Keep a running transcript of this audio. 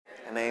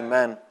and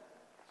amen.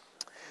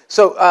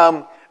 So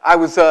I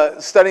was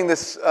studying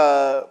this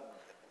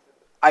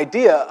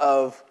idea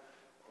of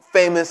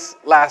famous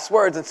last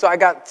words, and so I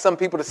got some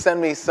people to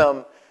send me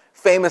some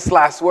famous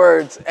last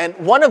words, and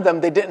one of them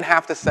they didn't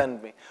have to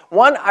send me.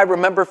 One I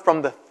remember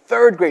from the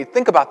third grade.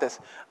 Think about this.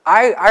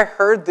 I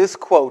heard this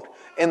quote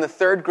in the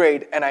third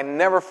grade, and I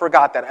never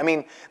forgot that. I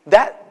mean,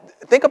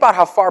 think about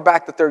how far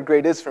back the third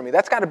grade is for me.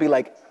 That's got to be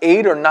like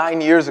 8 or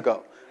 9 years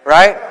ago,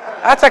 right?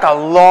 That's like a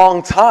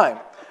long time.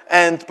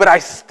 But I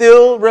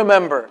still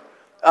remember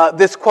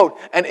this quote,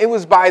 and it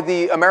was by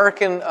the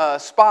American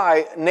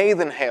spy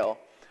Nathan Hale.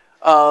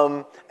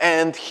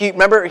 And he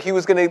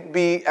was going to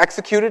be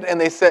executed,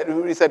 and he said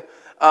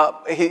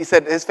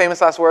his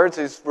famous last words.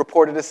 He's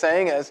reported as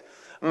saying, "As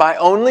my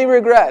only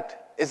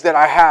regret is that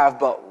I have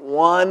but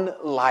one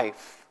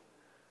life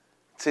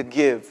to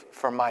give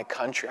for my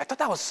country." I thought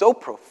that was so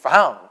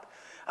profound.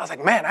 I was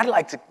like, man, I'd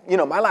like to,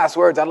 my last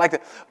words. I'd like to,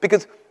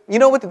 because you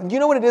know what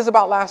it is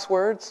about last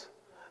words.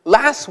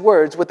 Last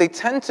words, what they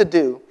tend to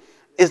do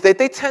is that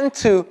they tend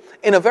to,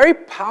 in a very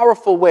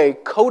powerful way,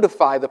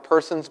 codify the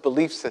person's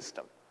belief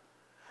system.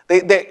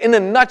 They, in a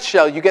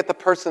nutshell, you get the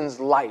person's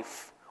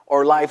life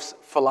or life's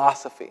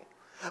philosophy.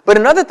 But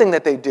another thing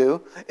that they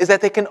do is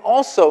that they can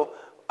also,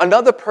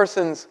 another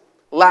person's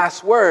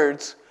last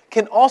words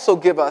can also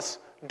give us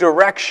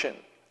direction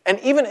and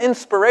even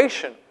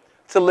inspiration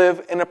to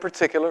live in a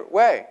particular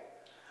way.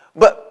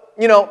 But,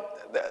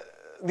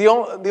 the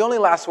only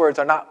last words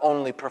are not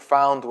only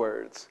profound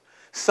words.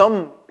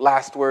 Some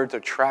last words are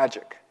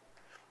tragic.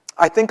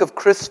 I think of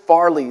Chris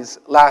Farley's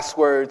last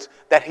words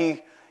that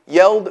he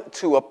yelled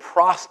to a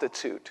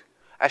prostitute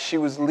as she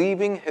was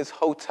leaving his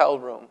hotel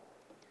room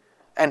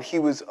and he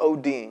was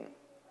ODing.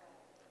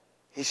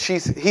 He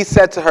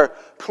said to her,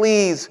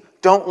 "Please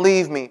don't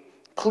leave me.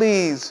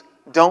 Please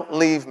don't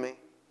leave me."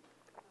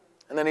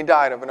 And then he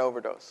died of an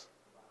overdose.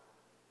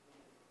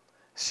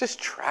 It's just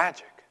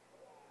tragic.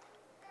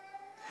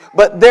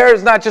 But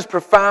there's not just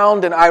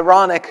profound and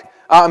ironic,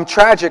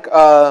 tragic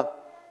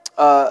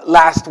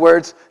last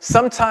words.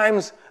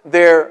 Sometimes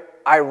they're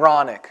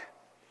ironic.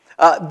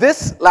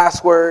 This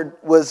last word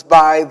was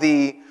by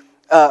the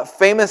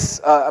famous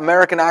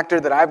American actor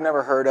that I've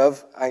never heard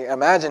of. I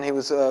imagine he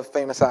was a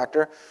famous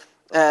actor.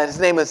 His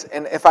name is,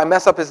 and if I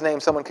mess up his name,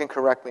 someone can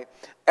correct me,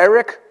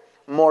 Eric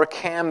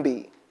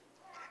Morecambe.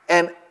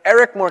 And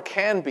Eric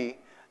Morecambe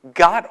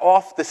got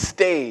off the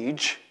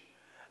stage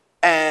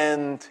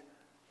and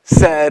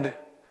said,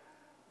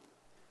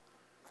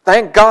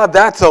 "Thank God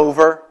that's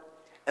over,"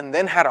 and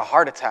then had a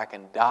heart attack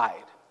and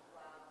died.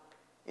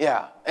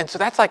 Yeah, and so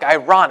that's like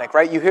ironic,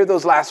 right? You hear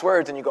those last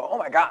words and you go, "Oh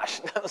my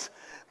gosh,"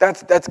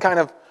 that's kind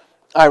of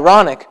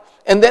ironic.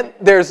 And then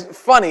there's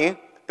funny,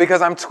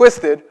 because I'm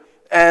twisted,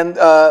 and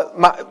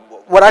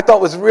what I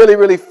thought was really,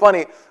 really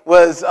funny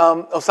was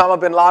Osama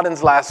bin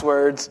Laden's last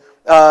words,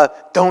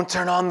 "Don't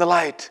turn on the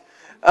light."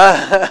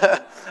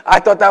 I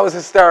thought that was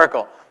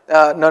hysterical.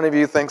 None of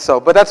you think so,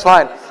 but that's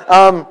fine.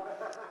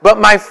 But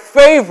my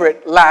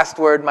favorite last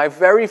word, my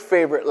very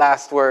favorite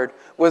last word,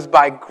 was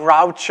by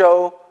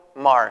Groucho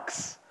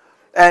Marx.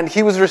 And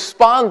he was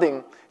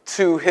responding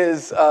to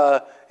his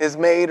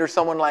mate or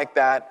someone like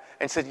that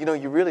and said,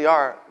 "You really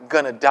are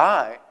going to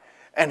die."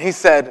 And he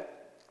said,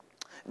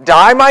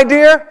 "Die, my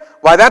dear?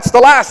 Why, that's the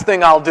last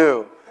thing I'll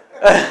do."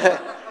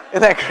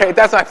 Isn't that great?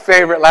 That's my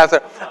favorite last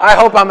word. I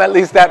hope I'm at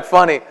least that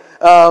funny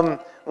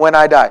when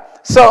I die.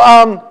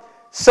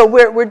 So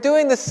we're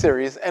doing this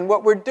series, and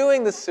what we're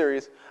doing this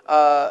series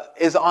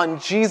is on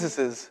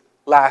Jesus'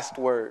 last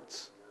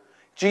words.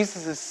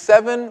 Jesus'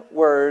 7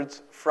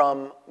 words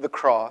from the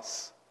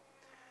cross.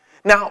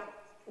 Now,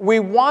 we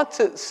want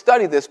to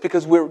study this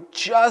because we're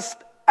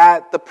just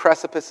at the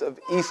precipice of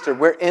Easter.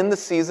 We're in the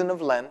season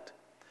of Lent,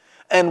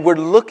 and we're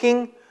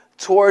looking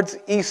towards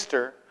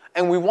Easter,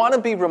 and we want to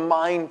be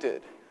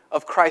reminded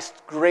of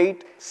Christ's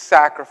great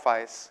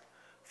sacrifice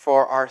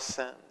for our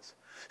sins.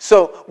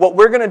 So what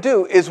we're going to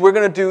do is we're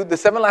going to do the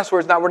 7 last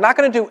words. Now, we're not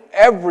going to do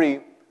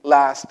every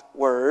last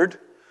word.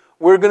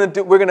 We're going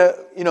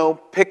to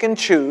pick and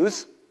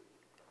choose,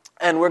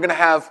 and we're going to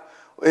have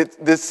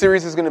this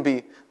series is going to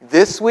be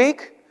this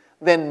week,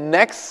 then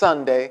next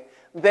Sunday,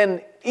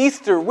 then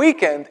Easter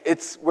weekend.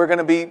 We're going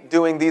to be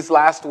doing these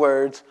last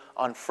words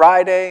on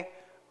Friday,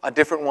 a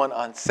different one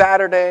on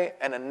Saturday,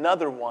 and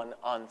another one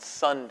on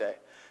Sunday.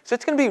 So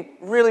it's going to be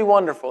really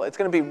wonderful. It's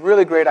going to be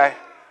really great. I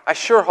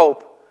sure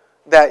hope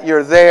that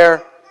you're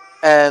there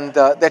and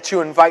that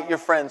you invite your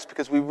friends,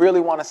 because we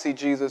really want to see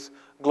Jesus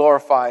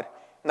glorified,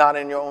 not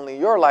in only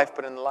your life,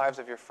 but in the lives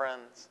of your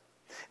friends.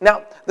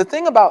 Now, the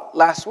thing about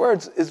last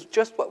words is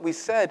just what we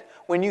said.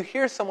 When you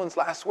hear someone's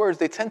last words,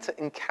 they tend to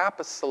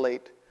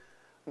encapsulate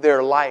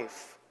their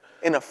life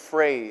in a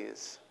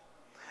phrase.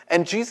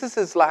 And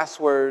Jesus' last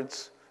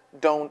words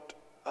don't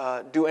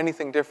do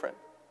anything different.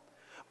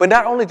 But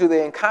not only do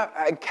they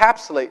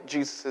encapsulate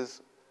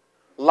Jesus'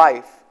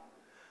 life,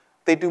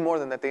 they do more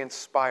than that. They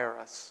inspire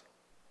us.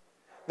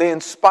 They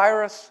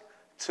inspire us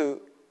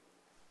to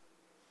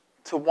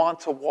want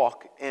to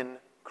walk in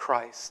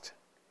Christ.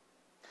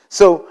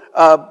 So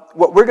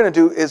what we're going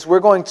to do is we're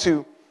going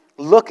to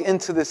look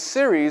into this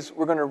series.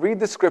 We're going to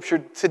read the scripture.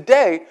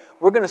 Today,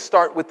 we're going to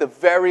start with the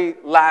very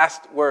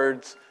last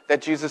words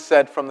that Jesus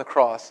said from the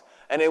cross.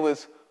 And it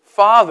was,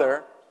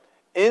 Father,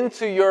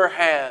 into your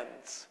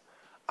hands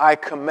I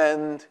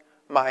commend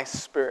my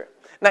spirit.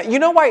 Now, you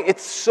know why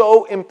it's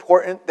so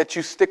important that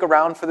you stick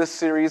around for this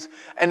series,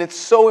 and it's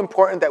so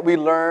important that we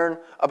learn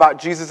about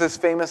Jesus'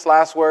 famous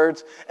last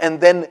words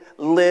and then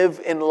live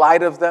in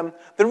light of them?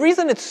 The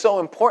reason it's so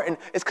important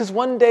is because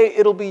one day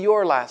it'll be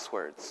your last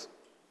words.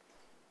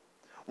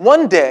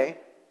 One day,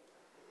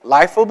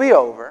 life will be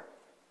over.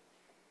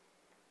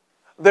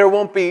 There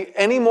won't be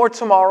any more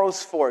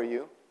tomorrows for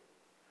you,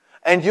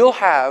 and you'll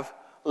have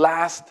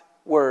last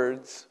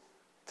words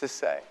to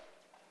say.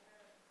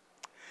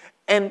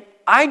 And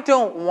I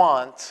don't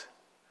want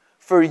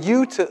for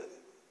you to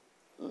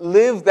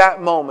live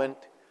that moment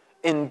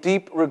in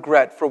deep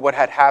regret for what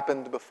had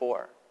happened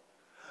before.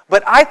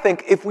 But I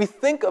think if we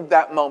think of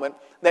that moment,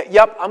 that,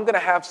 yep, I'm going to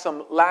have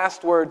some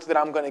last words that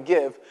I'm going to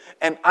give,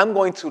 and I'm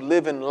going to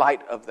live in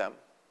light of them.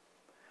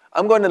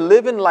 I'm going to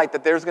live in light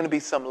that there's going to be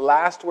some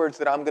last words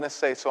that I'm going to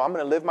say, so I'm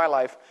going to live my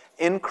life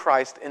in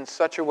Christ in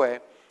such a way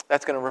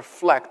that's going to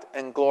reflect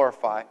and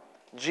glorify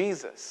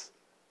Jesus.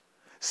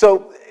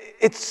 So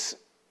it's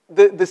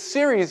the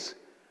series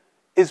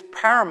is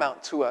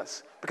paramount to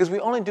us because we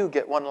only do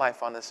get one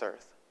life on this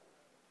earth.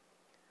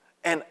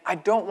 And I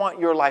don't want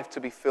your life to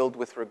be filled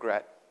with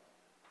regret.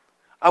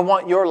 I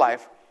want your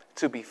life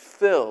to be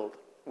filled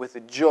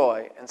with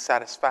joy and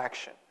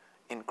satisfaction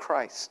in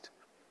Christ.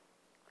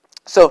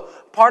 So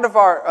part of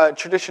our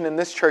tradition in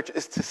this church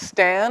is to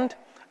stand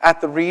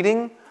at the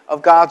reading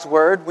of God's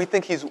Word. We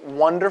think He's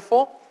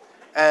wonderful,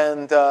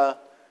 and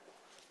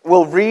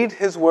we'll read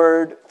His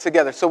Word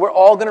together. So we're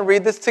all going to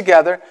read this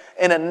together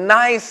in a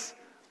nice,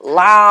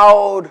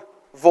 loud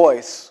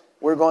voice.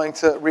 We're going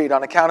to read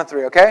on a count of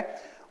three, okay?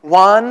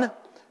 1,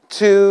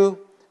 2,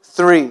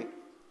 3.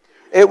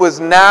 It was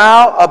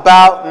now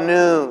about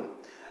noon,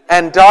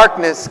 and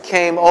darkness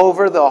came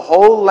over the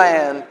whole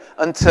land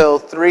until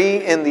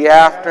 3 in the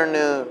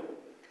afternoon.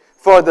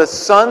 For the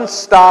sun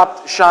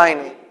stopped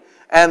shining,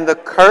 and the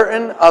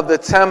curtain of the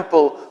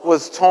temple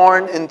was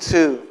torn in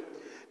two.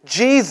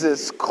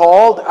 Jesus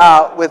called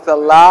out with a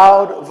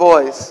loud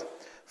voice,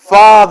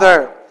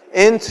 Father,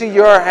 into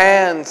your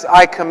hands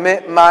I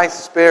commit my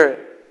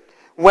spirit.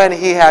 When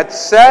he had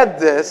said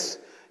this,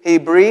 he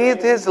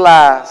breathed his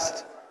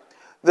last.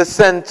 The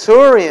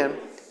centurion,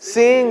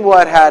 seeing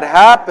what had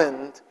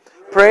happened,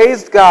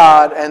 praised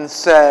God and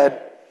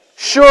said,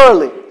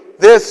 Surely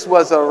this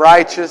was a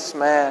righteous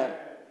man.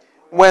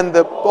 When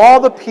all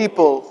the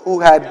people who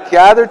had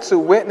gathered to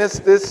witness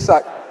this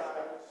sight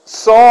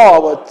saw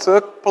what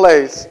took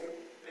place,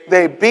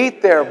 they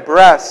beat their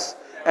breasts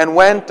and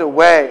went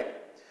away.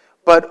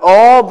 But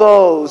all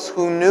those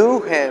who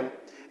knew him,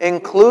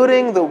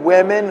 including the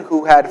women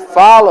who had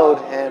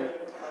followed him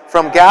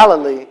from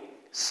Galilee,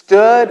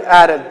 stood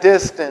at a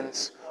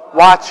distance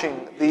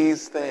watching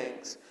these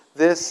things.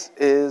 This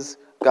is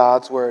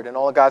God's Word. And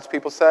all of God's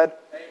people said,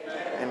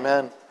 Amen.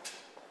 Amen.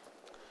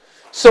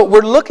 So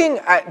we're looking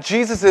at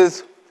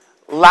Jesus'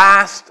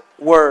 last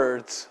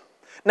words.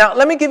 Now,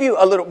 let me give you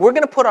we're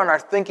going to put on our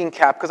thinking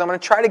cap because I'm going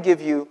to try to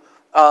give you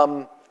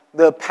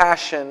the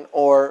passion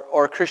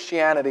or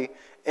Christianity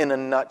in a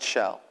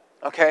nutshell.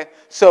 Okay?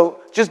 So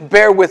just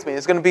bear with me.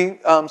 There's going to be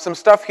some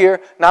stuff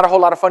here, not a whole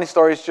lot of funny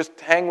stories. Just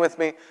hang with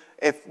me.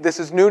 If this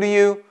is new to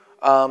you,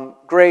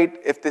 great.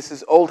 If this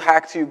is old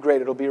hack to you,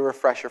 great. It'll be a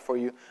refresher for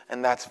you,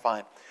 and that's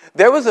fine.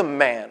 There was a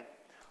man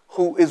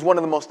who is one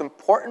of the most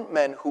important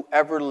men who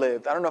ever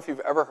lived. I don't know if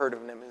you've ever heard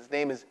of him. His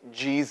name is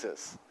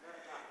Jesus.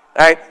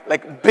 Right?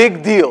 Like,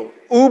 big deal.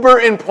 Uber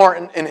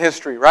important in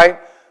history, right?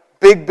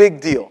 Big, big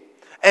deal.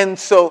 And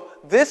so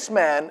this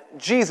man,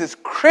 Jesus,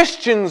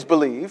 Christians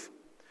believe,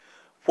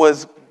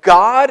 was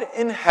God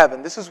in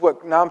heaven. This is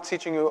what, now I'm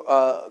teaching you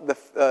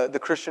the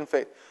Christian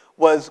faith.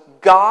 Was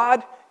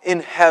God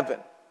in heaven.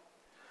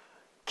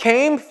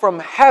 Came from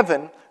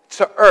heaven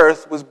to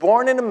earth, was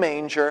born in a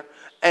manger,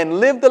 and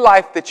lived the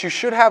life that you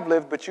should have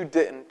lived, but you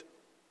didn't.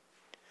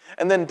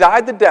 And then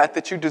died the death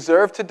that you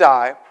deserve to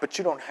die, but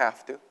you don't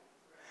have to.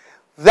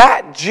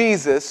 That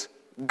Jesus,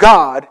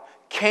 God,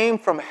 came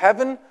from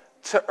heaven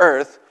to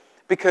earth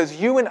because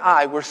you and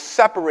I were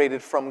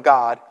separated from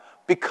God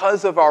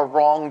because of our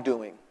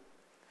wrongdoing.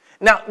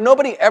 Now,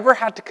 nobody ever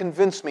had to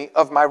convince me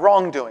of my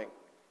wrongdoing.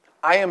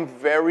 I am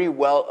very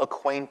well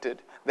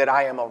acquainted that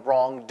I am a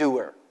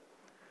wrongdoer.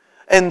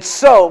 And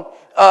so,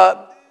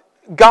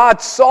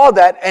 God saw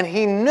that, and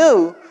He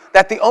knew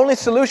that the only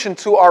solution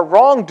to our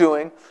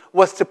wrongdoing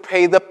was to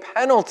pay the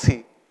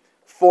penalty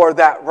for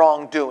that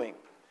wrongdoing.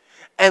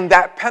 And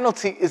that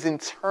penalty is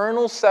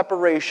eternal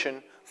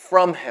separation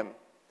from Him.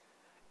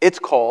 It's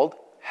called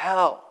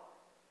hell.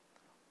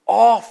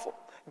 Awful.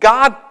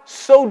 God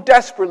so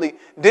desperately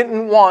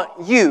didn't want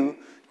you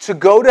to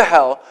go to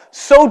hell,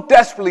 so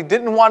desperately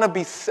didn't want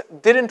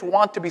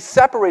to be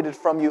separated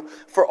from you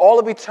for all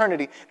of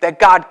eternity, that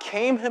God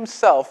came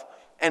Himself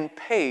and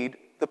paid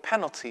the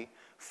penalty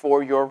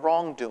for your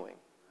wrongdoing.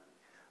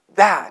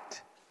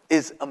 That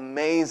is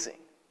amazing.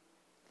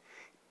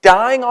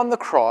 Dying on the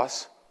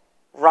cross,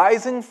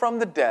 rising from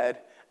the dead,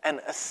 and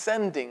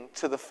ascending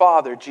to the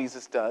Father,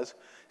 Jesus does,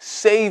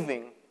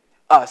 saving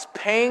us,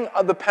 paying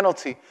the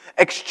penalty,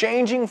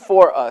 exchanging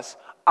for us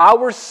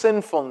our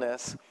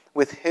sinfulness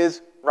with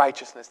his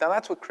righteousness. Now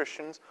that's what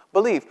Christians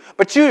believe.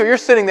 But you're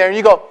sitting there and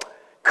you go,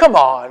 come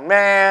on,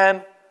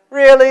 man.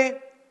 Really?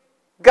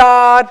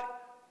 God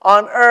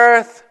on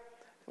earth,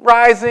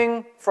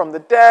 rising from the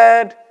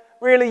dead?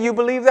 Really, you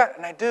believe that?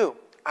 And I do.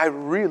 I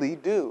really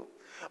do.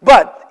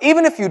 But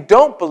even if you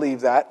don't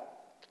believe that,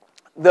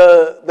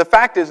 the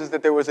fact is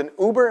that there was an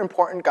uber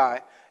important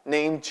guy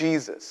named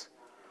Jesus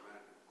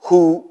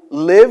who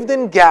lived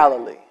in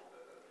Galilee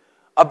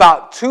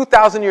about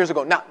 2,000 years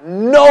ago. Now,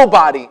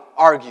 nobody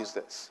argues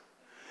this.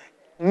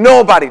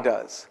 Nobody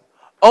does.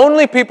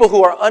 Only people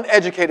who are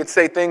uneducated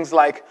say things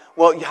like,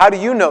 well, how do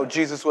you know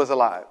Jesus was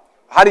alive?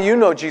 How do you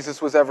know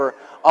Jesus was ever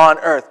on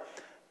earth?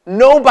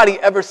 Nobody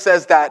ever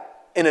says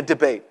that in a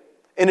debate.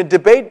 In a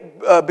debate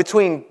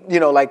between,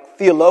 like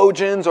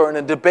theologians, or in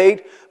a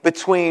debate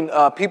between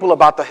people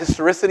about the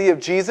historicity of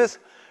Jesus,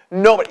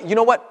 nobody. You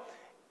know what?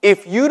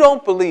 If you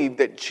don't believe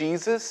that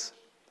Jesus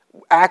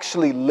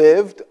actually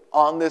lived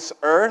on this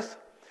earth,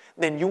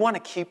 then you want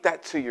to keep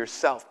that to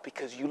yourself,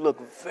 because you look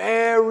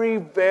very,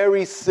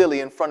 very silly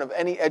in front of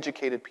any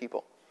educated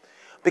people,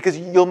 because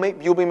you'll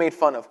be made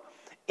fun of.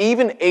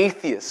 Even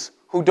atheists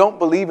who don't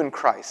believe in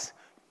Christ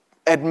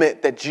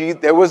admit that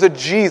there was a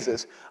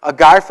Jesus, a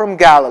guy from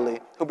Galilee.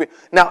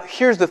 Now,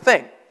 here's the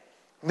thing.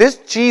 This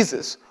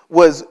Jesus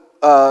was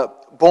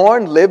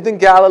born, lived in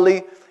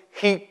Galilee.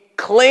 He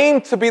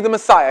claimed to be the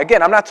Messiah.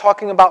 Again, I'm not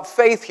talking about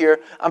faith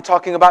here. I'm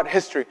talking about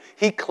history.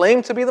 He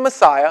claimed to be the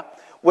Messiah,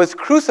 was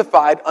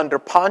crucified under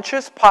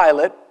Pontius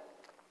Pilate,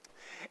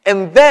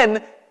 and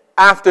then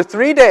after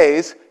 3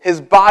 days, his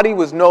body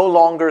was no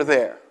longer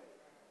there.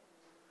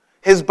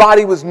 His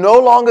body was no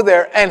longer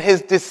there, and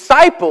his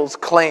disciples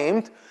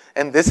claimed,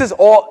 and this is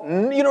all,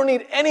 you don't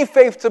need any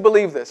faith to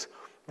believe this.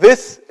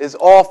 This is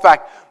all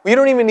fact. We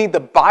don't even need the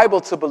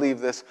Bible to believe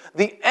this.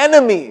 The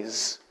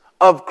enemies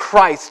of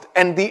Christ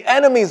and the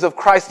enemies of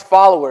Christ's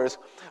followers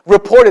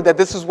reported that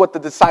this is what the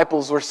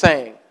disciples were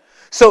saying.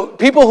 So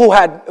people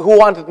who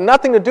wanted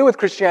nothing to do with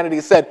Christianity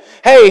said,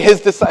 hey,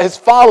 his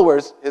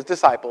followers, his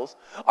disciples,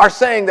 are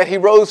saying that he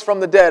rose from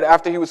the dead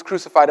after he was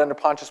crucified under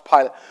Pontius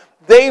Pilate.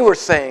 They were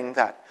saying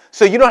that.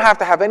 So you don't have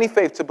to have any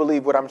faith to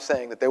believe what I'm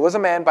saying, that there was a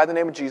man by the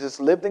name of Jesus,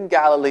 lived in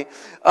Galilee,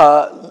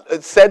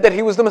 said that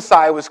he was the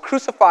Messiah, was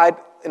crucified,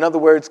 in other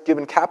words,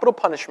 given capital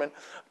punishment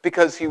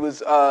because he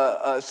was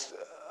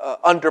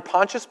under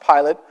Pontius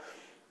Pilate,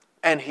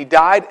 and he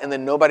died, and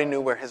then nobody knew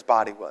where his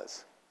body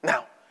was.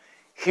 Now,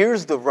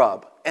 here's the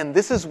rub, and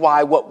this is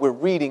why what we're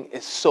reading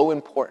is so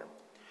important.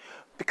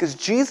 Because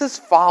Jesus'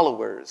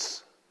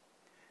 followers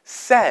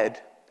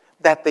said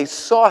that they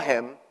saw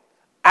him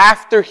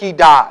after he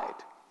died.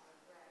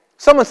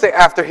 Someone say,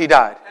 after he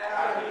died.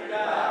 After he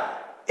died.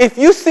 If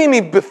you see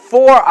me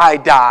before I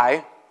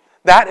die,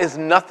 that is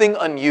nothing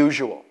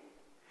unusual.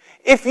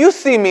 If you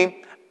see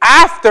me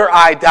after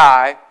I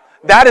die,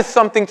 that is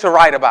something to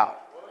write about.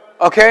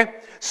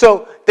 Okay?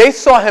 So they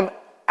saw him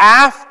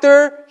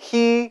after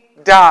he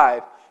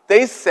died.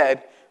 They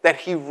said that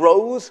he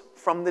rose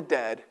from the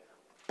dead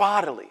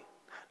bodily.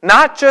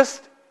 Not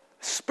just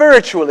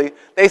spiritually.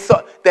 They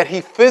saw that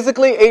he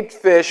physically ate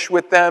fish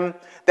with them,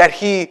 that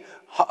he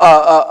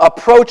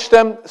approached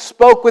them,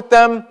 spoke with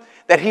them,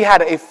 that he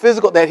had a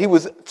physical, that he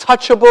was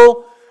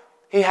touchable.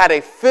 He had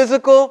a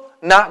physical,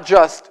 not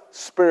just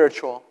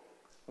spiritual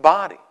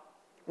body.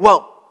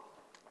 Well,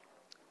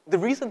 the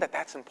reason that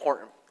that's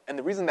important, and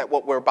the reason that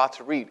what we're about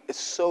to read is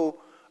so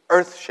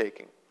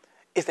earth-shaking,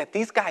 is that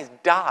these guys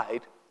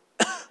died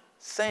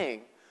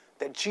saying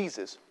that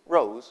Jesus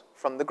rose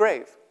from the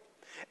grave.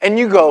 And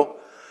you go,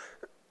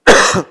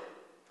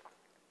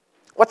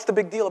 what's the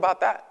big deal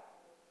about that?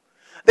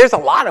 There's a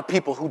lot of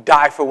people who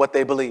die for what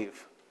they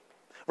believe,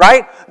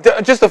 right?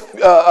 Just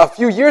a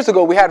few years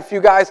ago, we had a few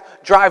guys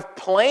drive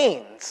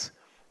planes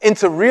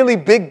into really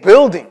big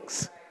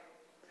buildings.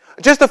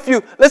 Just a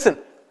few. Listen,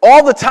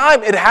 all the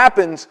time it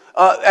happens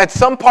at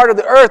some part of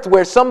the earth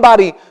where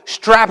somebody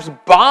straps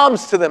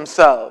bombs to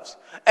themselves,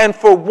 and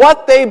for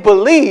what they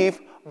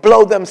believe,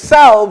 blow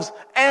themselves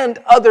and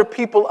other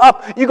people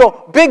up. You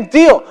go, big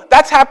deal.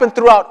 That's happened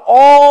throughout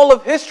all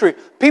of history.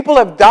 People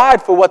have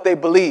died for what they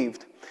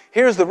believed.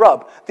 Here's the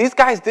rub. These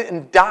guys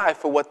didn't die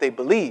for what they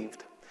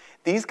believed.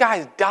 These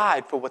guys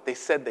died for what they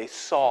said they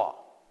saw.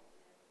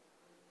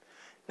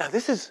 Now,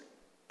 this is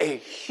a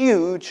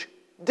huge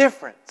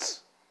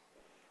difference.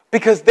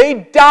 Because they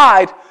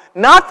died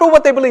not for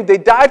what they believed. They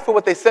died for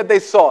what they said they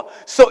saw.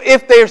 So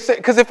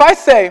because if I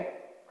say,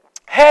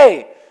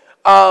 hey,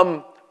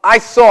 I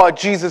saw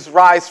Jesus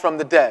rise from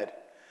the dead,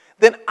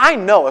 then I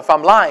know if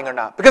I'm lying or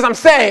not. Because I'm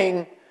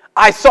saying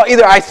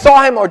either I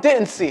saw him or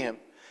didn't see him.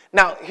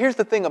 Now, here's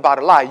the thing about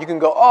a lie. You can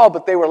go, oh,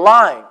 but they were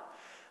lying.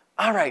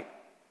 All right,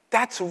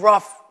 that's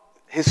rough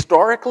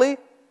historically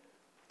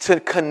to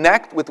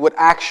connect with what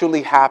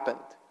actually happened.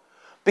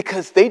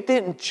 Because they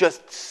didn't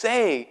just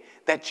say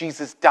that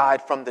Jesus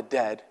died from the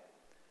dead.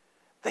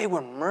 They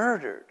were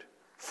murdered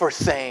for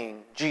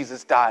saying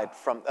Jesus died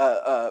from,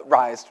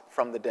 rise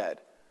from the dead.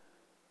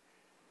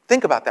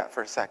 Think about that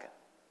for a second.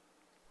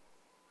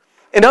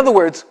 In other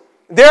words,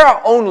 there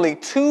are only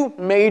two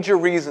major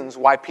reasons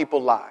why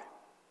people lie.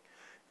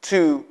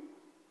 To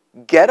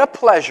get a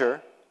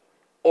pleasure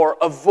or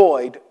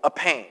avoid a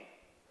pain.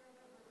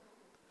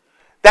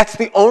 That's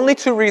the only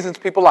two reasons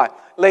people lie.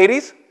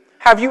 Ladies,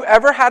 have you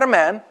ever had a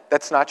man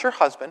that's not your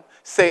husband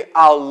say,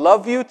 I'll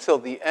love you till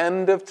the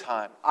end of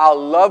time. I'll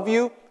love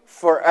you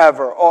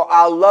forever. Or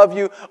I'll love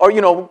you,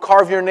 or,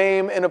 carve your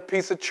name in a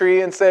piece of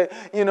tree and say,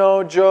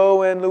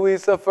 Joe and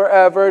Louisa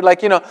forever.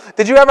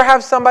 Did you ever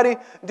have somebody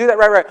do that?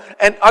 Right.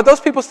 And are those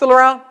people still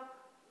around?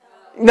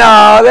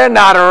 No, they're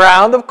not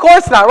around. Of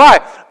course not. Why?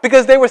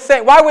 Because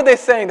why were they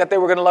saying that they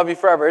were going to love you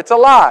forever? It's a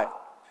lie.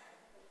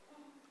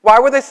 Why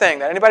were they saying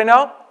that? Anybody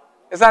know?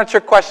 It's not a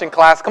trick question,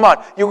 class. Come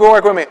on, you go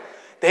work with me.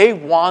 They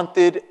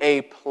wanted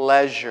a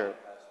pleasure,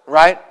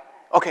 right?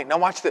 Okay, now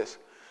watch this.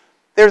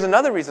 There's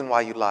another reason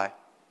why you lie.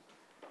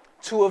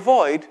 To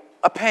avoid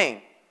a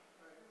pain.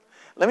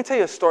 Let me tell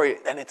you a story,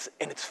 and it's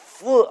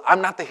full.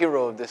 I'm not the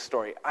hero of this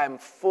story. I'm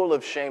full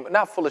of shame.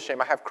 Not full of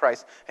shame. I have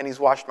Christ, and He's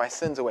washed my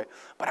sins away.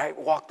 But I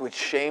walked with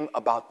shame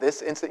about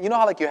this incident. You know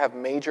how you have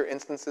major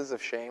instances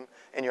of shame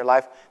in your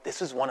life?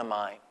 This is one of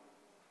mine.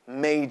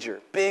 Major,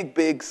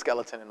 big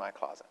skeleton in my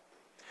closet.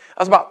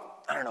 I was about,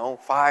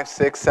 5,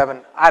 6,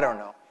 7, I don't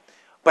know.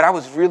 But I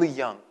was really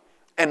young.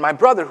 And my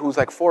brother, who's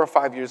 4 or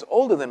 5 years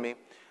older than me,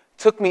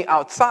 took me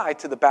outside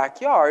to the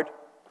backyard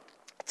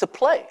to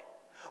play.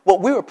 Well,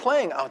 we were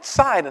playing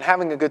outside and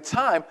having a good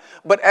time,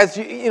 but as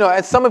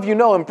as some of you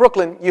know, in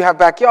Brooklyn, you have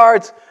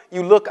backyards.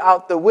 You look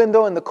out the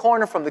window in the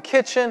corner from the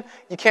kitchen.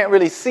 You can't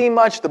really see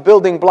much. The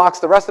building blocks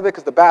the rest of it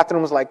because the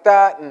bathroom was like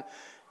that.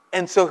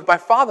 And so my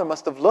father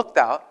must have looked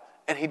out,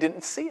 and he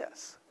didn't see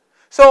us.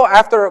 So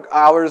after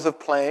hours of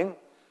playing,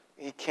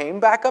 he came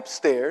back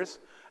upstairs,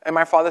 and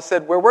my father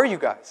said, "Where were you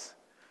guys?"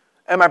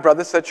 And my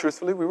brother said,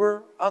 truthfully, "We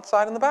were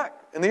outside in the back,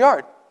 in the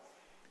yard."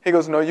 He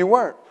goes, "No, you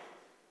weren't."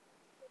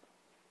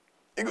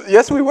 He goes,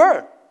 "Yes, we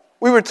were.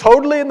 We were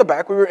totally in the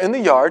back. We were in the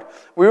yard.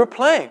 We were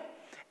playing."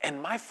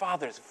 And my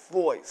father's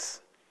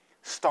voice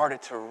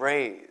started to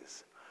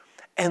raise.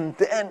 And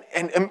then,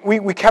 and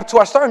we kept to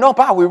our story. "No,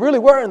 Bob, we really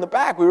were in the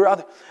back. We were out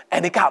there."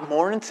 And it got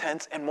more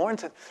intense and more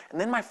intense.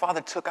 And then my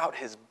father took out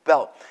his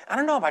belt. I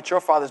don't know about your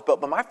father's belt,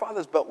 but my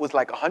father's belt was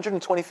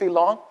 120 feet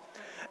long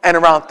and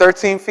around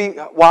 13 feet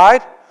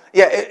wide.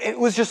 Yeah, it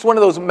was just one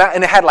of those,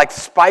 and it had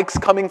spikes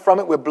coming from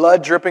it with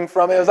blood dripping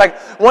from it. It was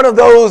one of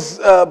those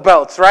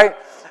belts, right?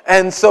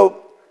 And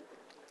so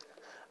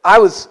I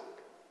was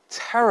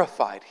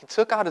terrified. He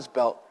took out his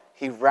belt.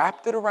 He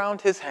wrapped it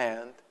around his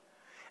hand.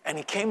 And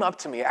he came up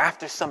to me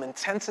after some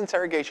intense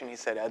interrogation. He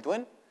said,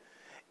 "Edwin,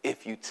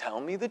 if you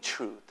tell me the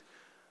truth,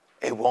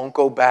 it won't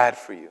go bad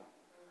for you.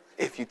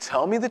 If you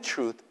tell me the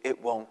truth,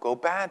 it won't go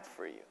bad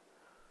for you."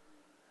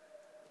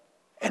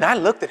 And I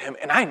looked at him,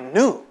 and I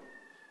knew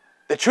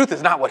the truth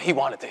is not what he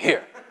wanted to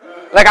hear.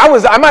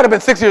 I might have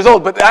been 6 years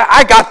old, but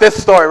I got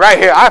this story right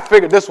here. I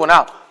figured this one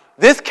out.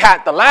 This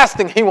cat, the last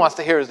thing he wants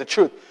to hear is the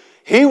truth.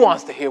 He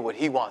wants to hear what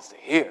he wants to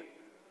hear.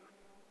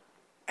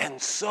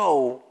 And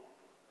so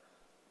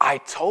I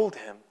told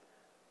him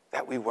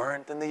that we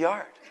weren't in the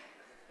yard.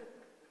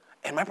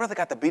 And my brother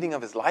got the beating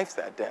of his life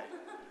that day.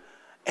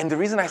 And the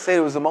reason I say it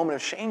was a moment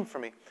of shame for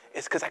me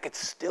is because I could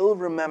still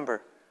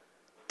remember,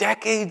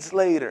 decades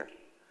later,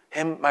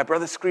 my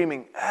brother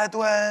screaming,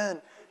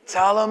 "Edwin,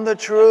 tell him the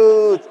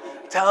truth.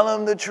 Tell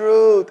him the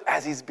truth,"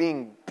 as he's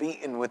being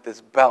beaten with this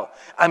belt.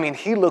 I mean,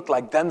 he looked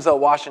like Denzel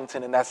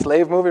Washington in that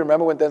Slave movie.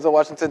 Remember when Denzel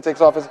Washington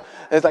takes off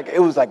it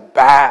was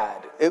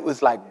bad. It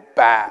was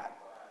bad.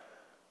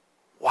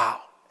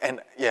 Wow. And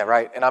yeah,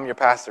 right. And I'm your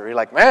pastor. You're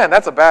like, "Man,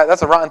 that's a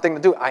rotten thing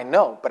to do." I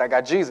know, but I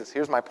got Jesus.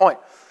 Here's my point.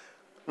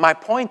 My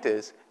point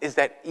is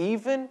that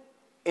even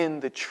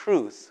in the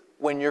truth,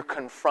 when you're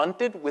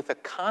confronted with a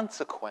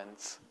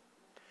consequence,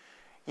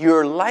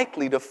 you're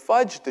likely to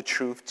fudge the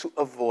truth to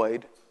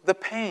avoid the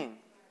pain.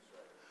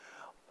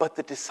 But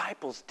the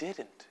disciples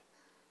didn't.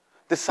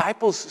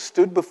 Disciples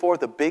stood before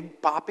the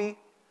big papi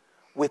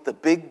with the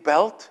big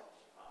belt,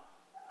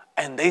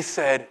 and they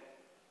said,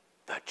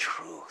 "The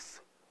truth.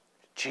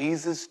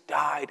 Jesus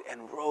died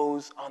and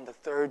rose on the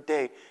third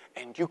day,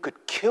 and you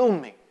could kill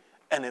me,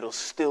 and it'll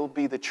still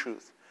be the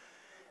truth."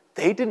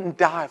 They didn't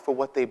die for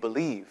what they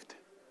believed.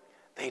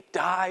 They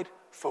died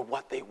for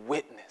what they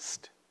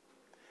witnessed.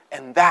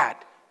 And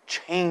that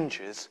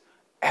changes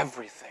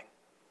everything.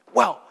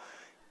 Well,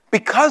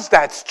 because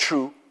that's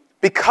true,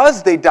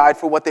 because they died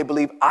for what they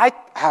believe, I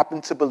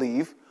happen to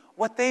believe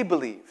what they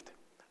believed.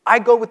 I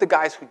go with the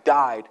guys who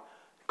died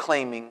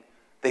claiming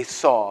they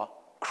saw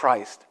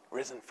Christ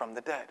risen from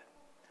the dead.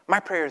 My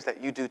prayer is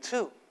that you do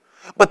too.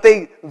 But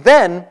they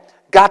then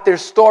got their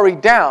story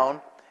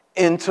down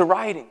into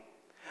writing.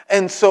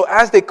 And so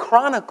as they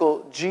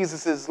chronicle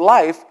Jesus'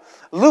 life,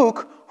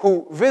 Luke,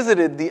 who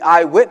visited the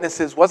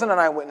eyewitnesses, wasn't an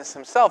eyewitness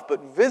himself, but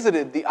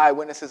visited the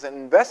eyewitnesses and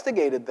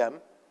investigated them,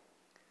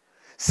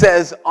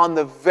 says in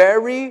the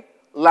very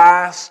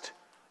last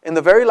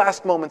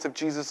moments of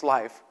Jesus'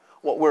 life,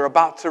 what we're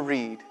about to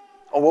read,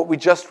 or what we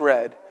just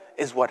read,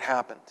 is what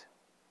happened.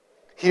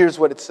 Here's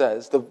what it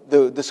says.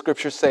 The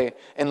scriptures say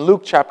in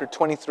Luke chapter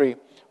 23,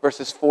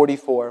 verses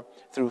 44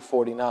 through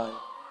 49.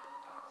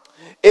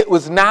 It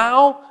was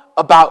now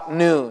about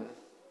noon,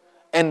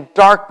 and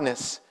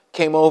darkness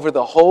came over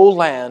the whole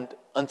land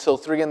until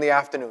 3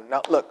 p.m.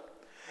 Now look,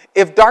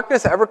 if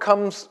darkness ever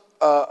comes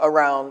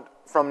around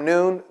from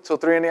noon till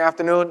 3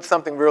 p.m,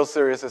 something real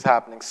serious is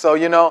happening. So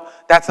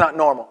that's not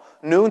normal.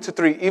 Noon to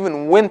 3,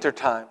 even winter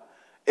time,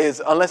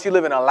 is, unless you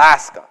live in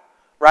Alaska,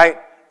 right,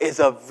 is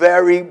a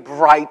very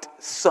bright,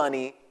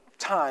 sunny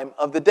time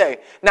of the day.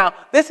 Now,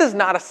 this is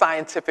not a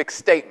scientific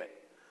statement.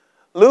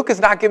 Luke is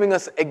not giving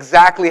us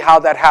exactly how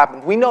that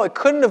happened. We know it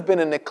couldn't have been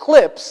an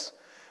eclipse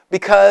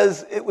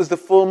because it was the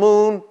full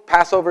moon.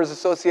 Passover is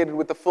associated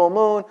with the full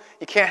moon.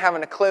 You can't have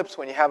an eclipse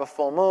when you have a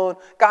full moon.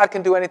 God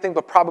can do anything,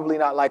 but probably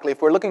not likely.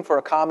 If we're looking for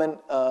a common,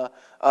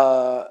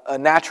 a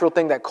natural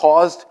thing that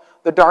caused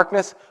the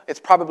darkness,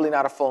 it's probably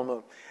not a full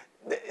moon.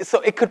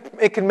 So it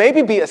could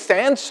maybe be a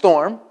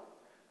sandstorm.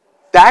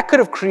 That could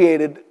have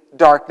created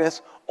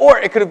darkness, or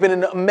it could have been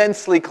an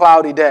immensely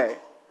cloudy day.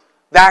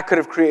 That could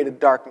have created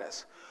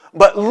darkness.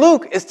 But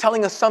Luke is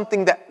telling us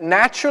something that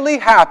naturally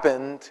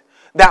happened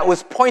that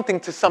was pointing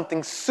to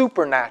something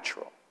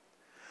supernatural.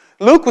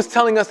 Luke was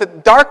telling us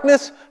that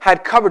darkness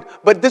had covered,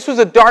 but this was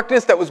a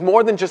darkness that was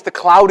more than just a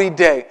cloudy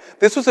day.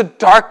 This was a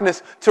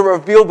darkness to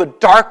reveal the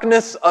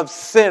darkness of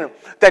sin,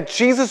 that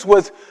Jesus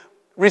was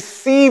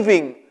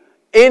receiving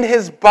in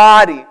his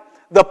body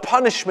the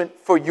punishment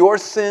for your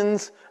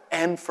sins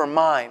and for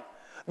mine.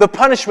 The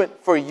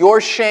punishment for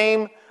your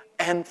shame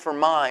and for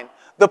mine.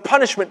 The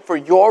punishment for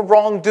your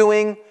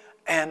wrongdoing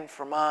and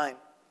for mine.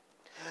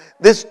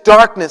 This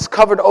darkness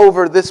covered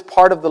over this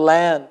part of the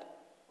land.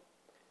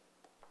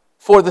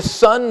 For the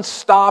sun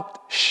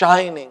stopped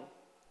shining,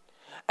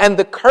 and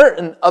the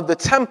curtain of the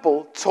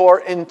temple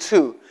tore in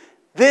two.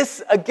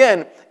 This,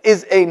 again,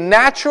 is a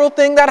natural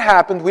thing that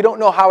happened. We don't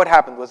know how it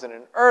happened. Was it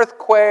an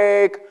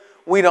earthquake?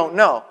 We don't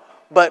know.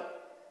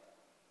 But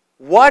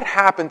what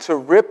happened to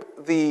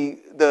rip the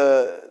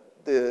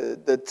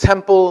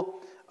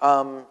temple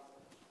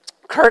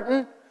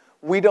curtain?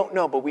 We don't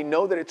know, but we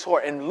know that it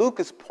tore. And Luke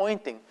is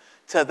pointing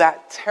to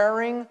that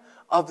tearing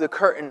of the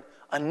curtain,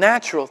 a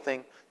natural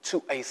thing,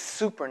 to a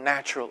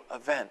supernatural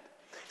event.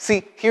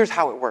 See, here's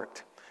how it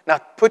worked. Now,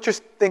 put your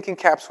thinking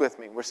caps with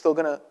me. We're still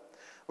gonna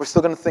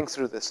think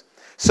through this.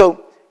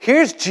 So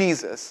here's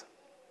Jesus.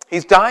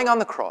 He's dying on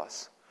the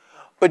cross.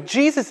 But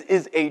Jesus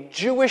is a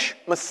Jewish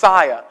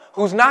Messiah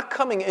who's not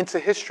coming into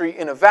history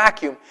in a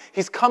vacuum.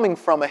 He's coming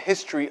from a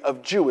history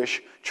of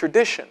Jewish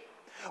tradition.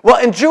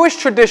 Well, in Jewish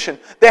tradition,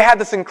 they had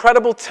this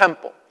incredible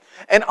temple.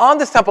 And on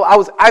this temple,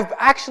 I've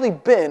actually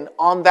been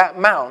on that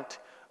mount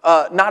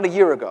not a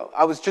year ago.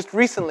 I was just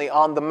recently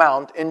on the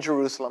mount in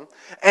Jerusalem.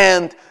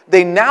 And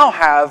they now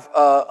have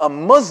a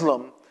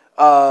Muslim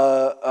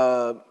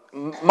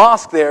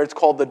mosque there. It's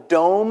called the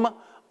Dome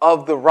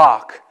of the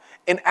Rock.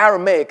 In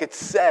Aramaic, it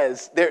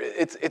says,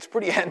 it's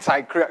pretty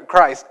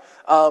anti-Christ.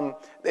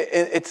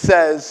 It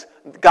says,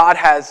 God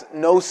has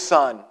no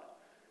son,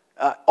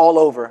 all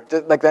over.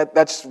 Like that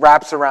just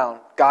wraps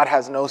around. God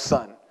has no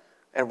son.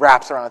 It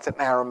wraps around. It's in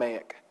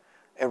Aramaic.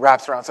 It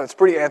wraps around. So it's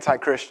pretty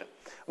anti-Christian.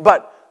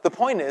 But the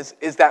point is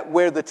that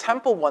where the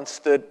temple once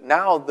stood,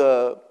 now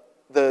the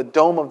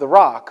Dome of the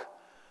Rock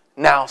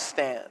now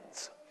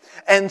stands.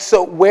 And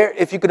so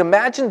if you could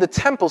imagine the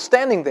temple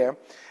standing there,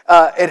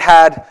 it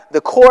had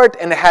the court,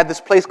 and it had this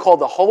place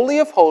called the Holy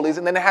of Holies,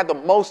 and then it had the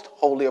Most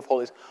Holy of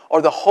Holies,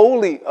 or the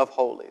Holy of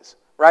Holies,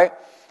 right?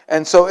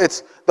 And so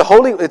it's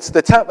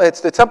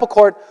the temple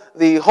court,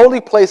 the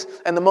holy place,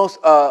 and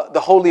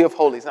the Holy of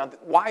Holies. Now,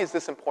 why is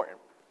this important?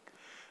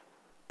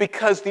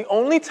 Because the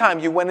only time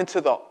you went into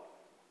the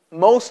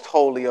Most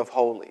Holy of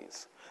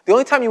Holies, the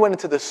only time you went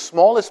into the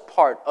smallest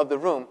part of the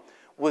room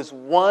was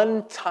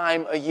one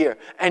time a year,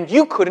 and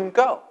you couldn't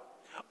go.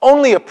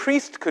 Only a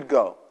priest could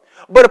go.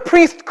 But a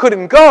priest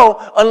couldn't go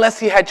unless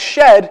he had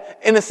shed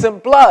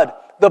innocent blood,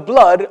 the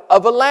blood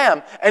of a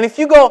lamb. And if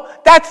you go,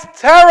 that's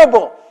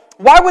terrible.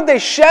 Why would they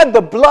shed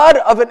the blood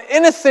of an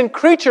innocent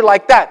creature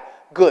like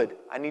that? Good.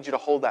 I need you to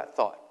hold that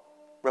thought.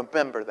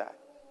 Remember that.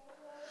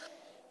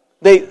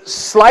 They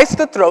slice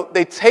the throat,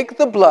 they take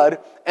the blood,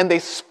 and they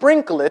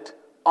sprinkle it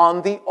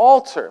on the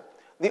altar.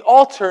 The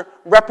altar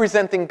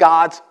representing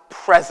God's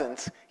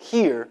presence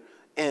here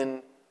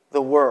in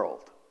the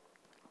world.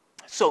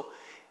 So,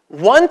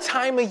 one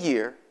time a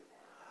year,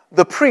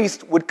 the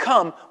priest would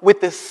come with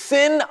the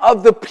sin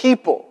of the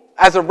people,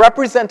 as a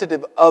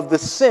representative of the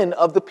sin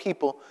of the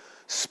people,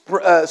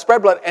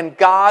 spread blood, and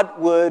God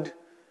would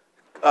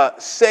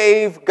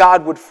save,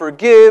 God would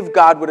forgive,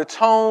 God would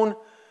atone,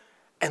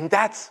 and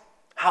that's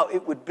how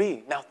it would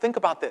be. Now think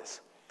about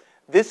this.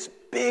 This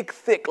big,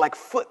 thick, like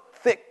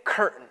foot-thick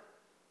curtain,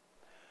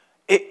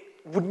 it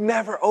would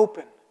never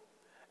open,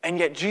 and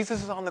yet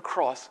Jesus is on the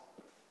cross,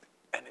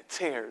 and it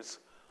tears.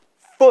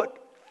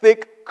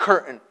 Foot-thick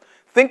curtain.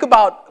 Think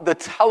about the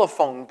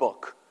telephone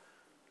book,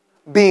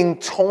 being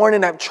torn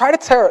in half. Try to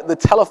tear the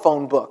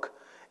telephone book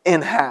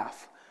in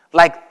half.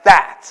 Like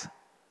that.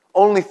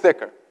 Only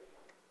thicker.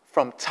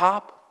 From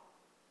top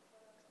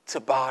to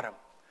bottom.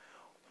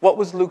 What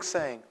was Luke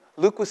saying?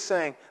 Luke was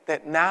saying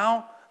that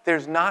now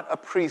there's not a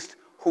priest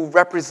who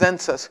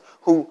represents us,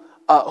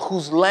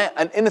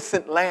 an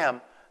innocent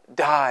lamb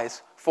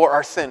dies for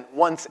our sin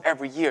once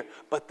every year.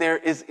 But there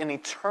is an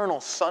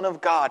eternal Son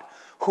of God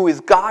who is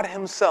God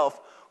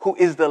himself, who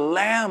is the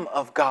Lamb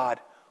of God,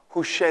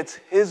 who sheds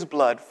his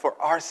blood for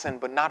our sin,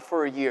 but not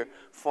for a year,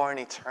 for an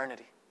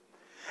eternity.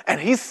 And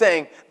he's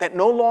saying that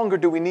no longer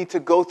do we need to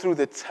go through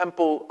the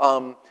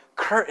temple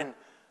curtain.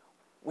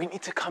 We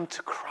need to come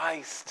to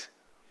Christ.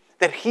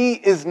 That he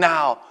is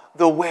now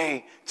the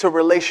way to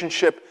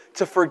relationship,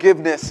 to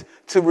forgiveness,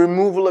 to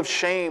removal of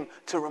shame,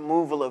 to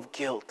removal of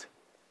guilt.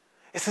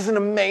 This is an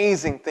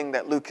amazing thing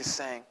that Luke is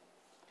saying.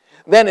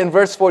 Then in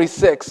verse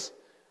 46,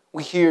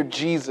 we hear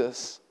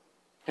Jesus,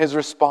 his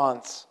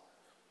response,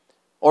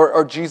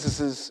 or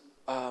Jesus'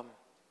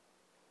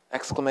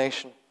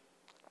 exclamation.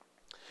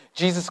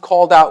 Jesus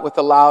called out with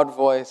a loud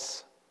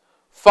voice,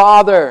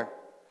 "Father,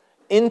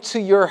 into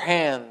your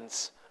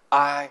hands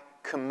I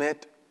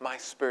commit my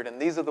spirit."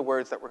 And these are the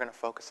words that we're going to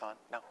focus on.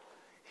 Now,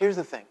 here's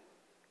the thing.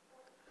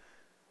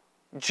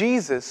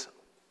 Jesus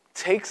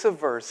takes a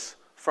verse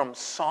from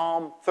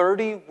Psalm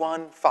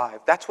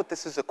 31:5. That's what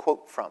this is a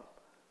quote from.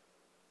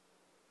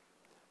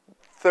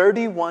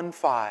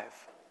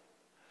 31:5.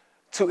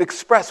 To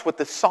express what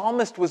the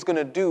psalmist was going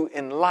to do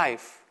in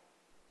life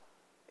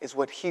is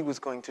what he was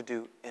going to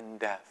do in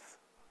death.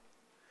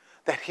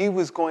 That he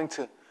was going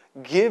to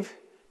give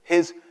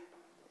his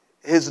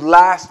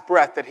last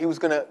breath, that he was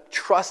going to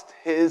trust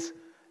his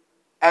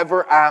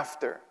ever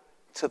after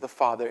to the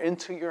Father.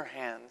 Into your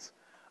hands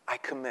I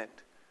commit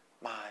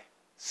my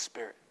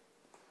spirit.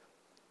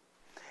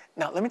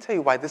 Now, let me tell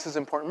you why this is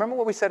important. Remember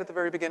what we said at the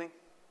very beginning?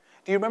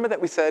 Do you remember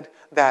that we said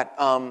that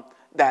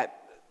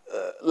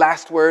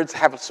last words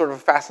have a sort of a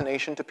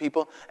fascination to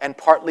people, and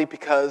partly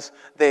because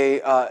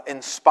they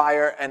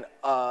inspire, and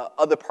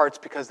other parts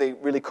because they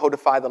really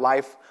codify the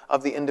life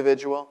of the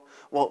individual?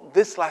 Well,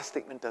 this last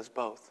statement does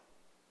both.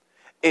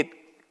 It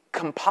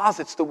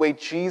composites the way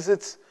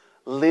Jesus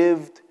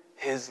lived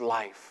his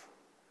life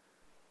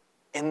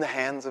in the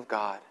hands of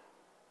God.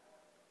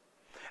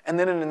 And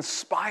then it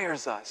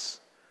inspires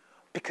us,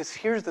 because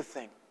here's the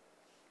thing.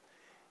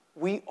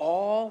 We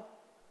all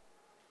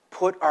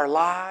put our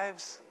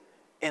lives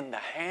in the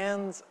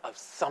hands of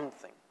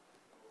something.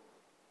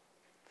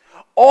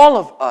 All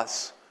of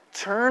us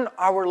turn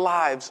our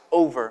lives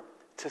over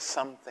to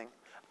something.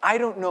 I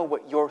don't know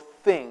what your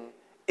thing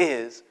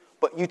is,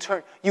 but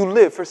you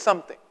live for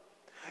something.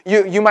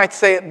 You might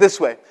say it this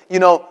way,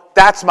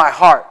 that's my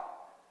heart,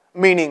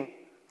 meaning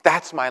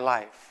that's my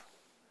life.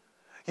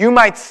 You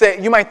might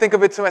think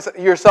of it to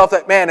yourself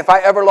that, man, if I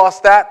ever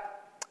lost that,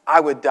 I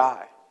would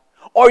die.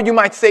 Or you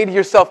might say to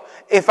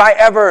yourself, if I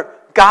ever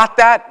got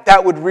that,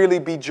 that would really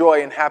be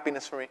joy and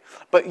happiness for me.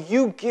 But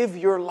you give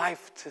your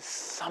life to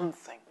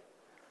something.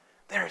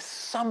 There's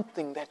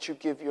something that you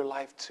give your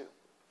life to.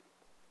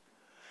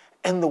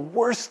 And the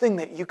worst thing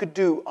that you could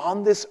do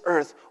on this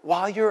earth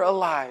while you're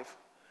alive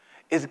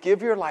is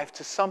give your life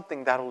to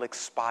something that'll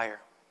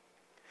expire.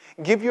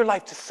 Give your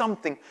life to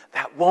something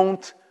that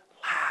won't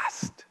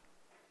last.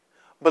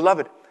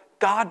 Beloved,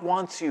 God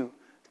wants you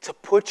to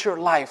put your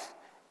life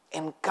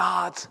in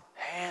God's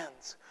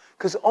hands,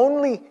 because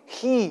only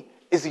He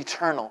is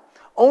eternal.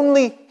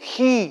 Only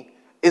He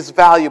is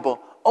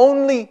valuable.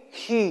 Only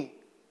He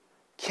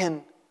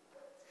can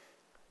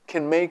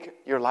make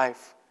your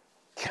life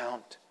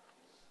count.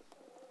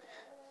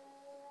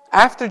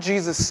 After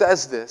Jesus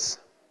says this,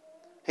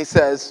 he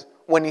says,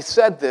 when he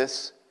said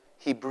this,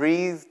 he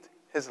breathed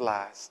his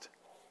last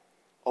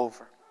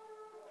over.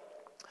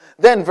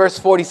 Then, verse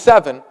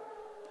 47,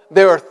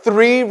 there are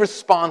three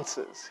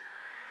responses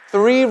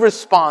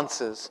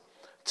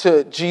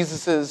to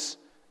Jesus'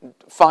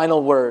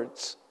 final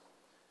words.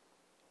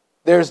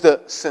 There's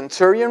the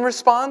centurion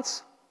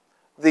response,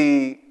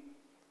 the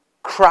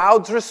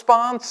crowd's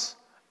response,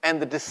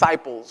 and the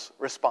disciples'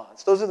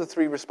 response. Those are the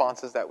three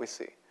responses that we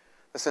see.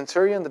 The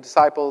centurion, the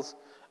disciples,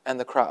 and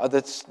the crowd.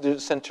 The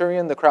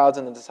centurion, the crowds,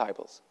 and the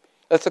disciples.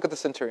 Let's look at the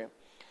centurion.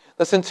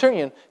 The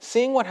centurion,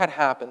 seeing what had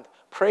happened,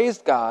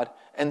 praised God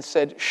and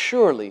said,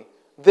 "Surely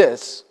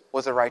this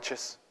was a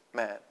righteous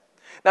man."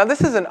 Now,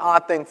 this is an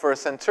odd thing for a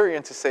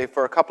centurion to say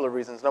for a couple of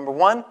reasons. Number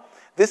one,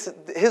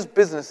 his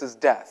business is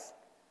death.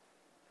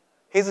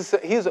 He's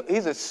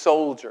a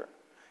soldier.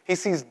 He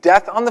sees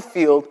death on the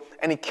field,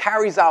 and he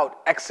carries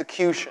out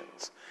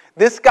executions.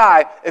 This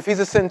guy, if he's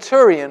a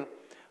centurion,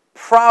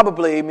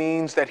 probably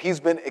means that he's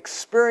been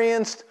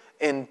experienced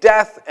in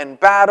death and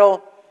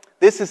battle.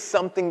 This is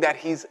something that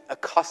he's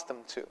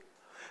accustomed to.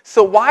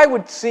 So why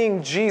would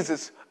seeing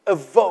Jesus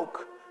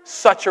evoke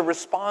such a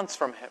response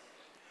from him?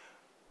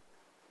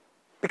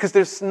 Because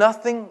there's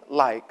nothing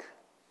like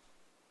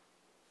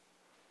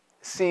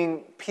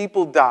seeing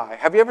people die.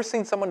 Have you ever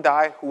seen someone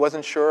die who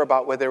wasn't sure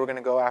about where they were going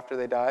to go after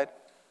they died?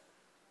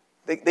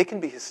 They can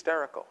be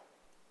hysterical.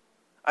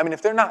 I mean,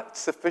 if they're not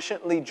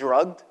sufficiently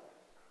drugged,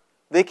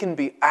 they can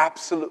be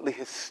absolutely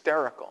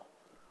hysterical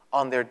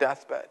on their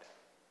deathbed.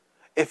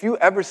 If you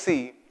ever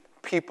see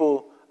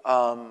people,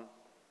 on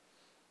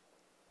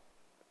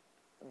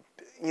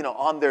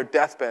their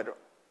deathbed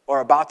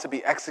or about to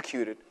be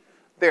executed,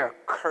 they're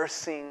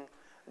cursing,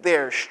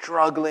 they're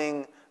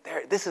struggling.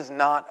 This is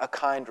not a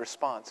kind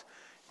response.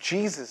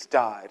 Jesus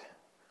died.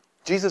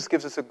 Jesus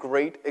gives us a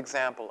great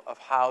example of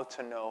how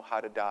to know how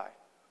to die.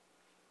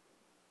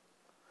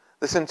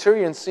 The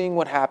centurion, seeing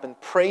what happened,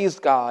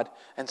 praised God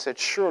and said,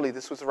 surely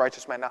this was a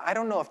righteous man. Now, I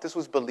don't know if this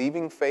was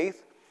believing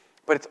faith,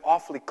 but it's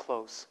awfully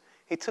close.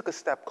 He took a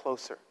step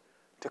closer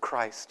to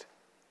Christ.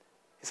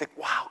 He's like,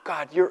 wow,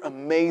 God, you're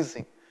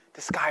amazing.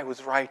 This guy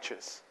was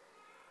righteous.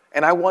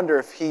 And I wonder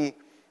if he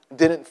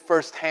didn't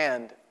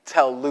firsthand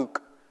tell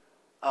Luke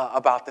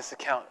about this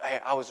account. Hey,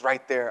 I was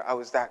right there. I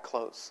was that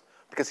close.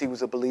 Because he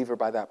was a believer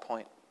by that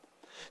point.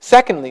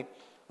 Secondly,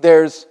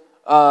 there's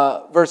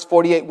verse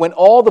 48. When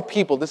all the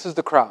people, this is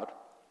the crowd,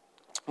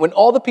 when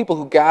all the people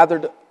who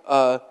gathered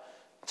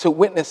to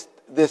witness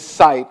this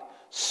sight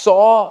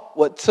saw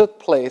what took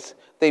place,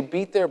 they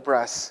beat their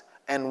breasts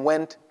and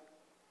went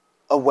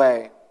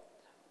away.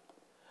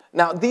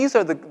 Now, this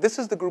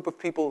is the group of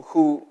people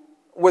who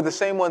were the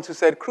same ones who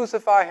said,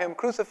 crucify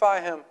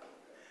him,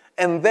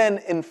 and then,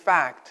 in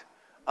fact,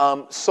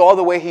 saw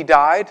the way he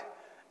died,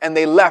 and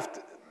they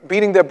left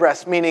beating their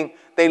breasts, meaning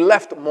they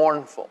left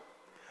mournful.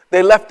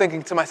 They left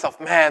thinking to myself,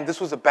 man,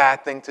 this was a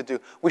bad thing to do.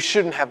 We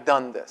shouldn't have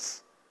done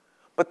this.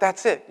 But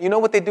that's it. You know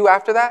what they do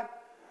after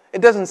that?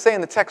 It doesn't say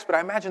in the text, but I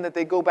imagine that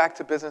they go back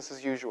to business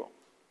as usual.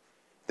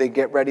 They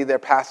get ready their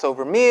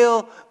Passover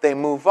meal. They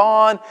move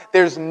on.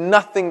 There's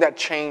nothing that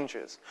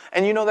changes.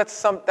 And you know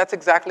that's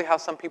exactly how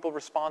some people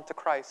respond to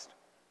Christ.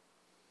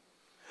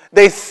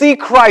 They see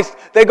Christ.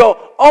 They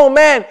go, oh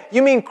man,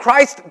 you mean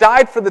Christ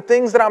died for the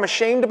things that I'm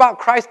ashamed about?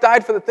 Christ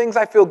died for the things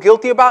I feel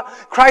guilty about?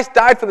 Christ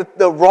died for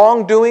the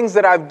wrongdoings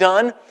that I've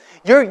done?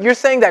 You're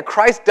saying that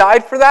Christ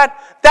died for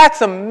that?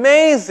 That's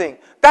amazing.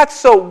 That's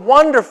so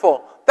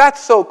wonderful.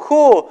 That's so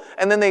cool.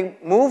 And then they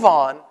move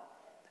on,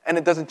 and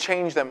it doesn't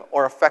change them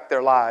or affect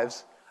their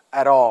lives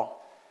at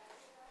all.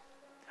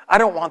 I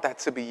don't want that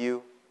to be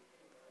you.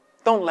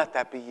 Don't let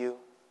that be you.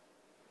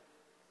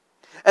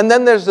 And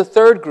then there's the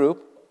third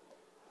group,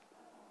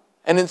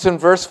 and it's in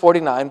verse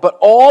 49. But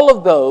all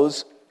of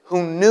those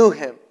who knew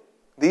him,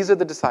 these are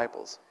the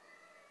disciples,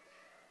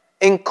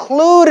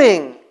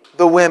 including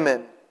the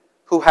women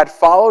who had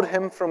followed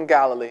him from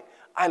Galilee.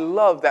 I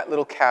love that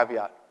little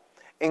caveat,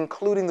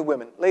 including the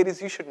women.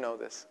 Ladies, you should know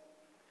this.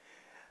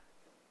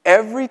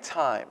 Every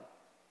time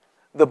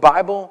the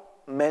Bible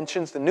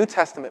mentions, the New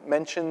Testament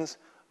mentions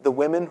the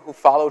women who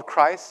followed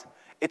Christ,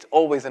 it's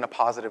always in a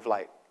positive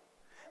light.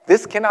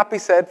 This cannot be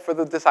said for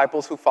the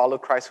disciples who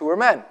followed Christ who were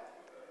men.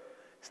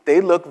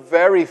 They look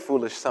very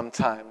foolish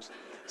sometimes.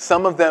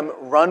 Some of them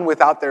run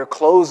without their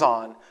clothes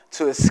on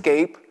to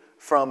escape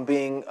from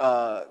being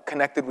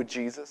connected with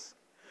Jesus.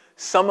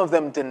 Some of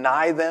them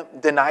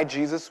deny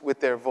Jesus with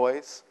their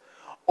voice.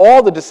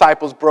 All the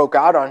disciples broke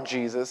out on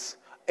Jesus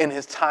in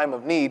his time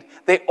of need.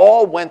 They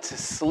all went to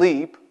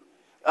sleep.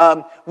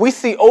 We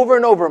see over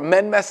and over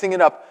men messing it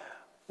up.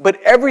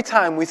 But every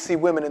time we see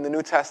women in the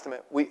New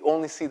Testament, we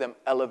only see them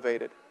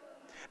elevated.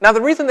 Now,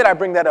 the reason that I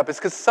bring that up is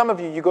because some of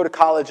you go to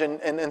college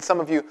and some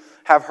of you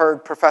have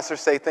heard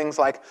professors say things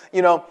like,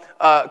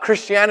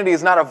 Christianity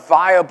is not a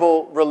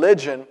viable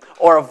religion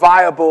or a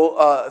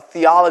viable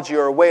theology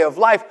or a way of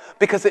life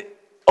because it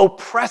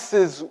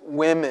oppresses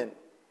women.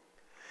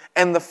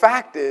 And the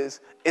fact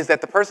is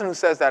that the person who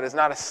says that is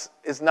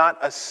not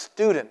a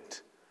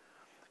student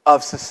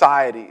of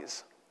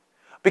societies.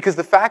 Because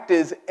the fact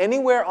is,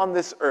 anywhere on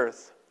this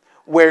earth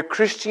where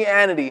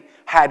Christianity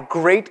had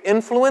great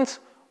influence,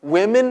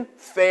 women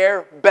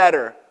fare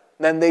better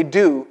than they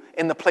do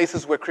in the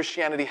places where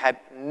Christianity had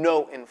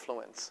no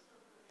influence.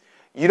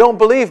 You don't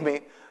believe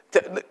me?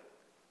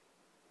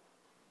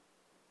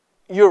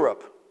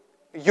 Europe.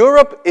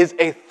 Europe is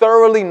a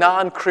thoroughly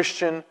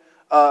non-Christian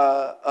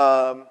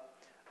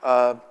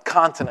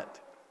continent.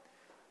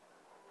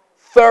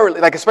 Thoroughly,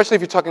 especially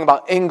if you're talking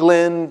about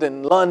England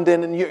and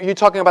London, and you're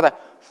talking about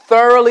that,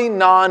 thoroughly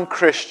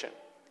non-Christian.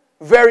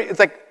 It's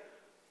like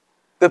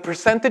the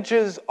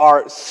percentages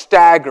are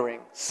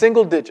staggering,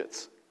 single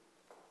digits.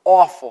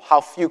 Awful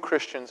how few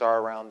Christians are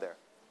around there.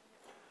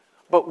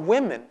 But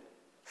women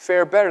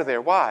fare better there.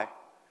 Why?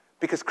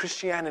 Because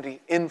Christianity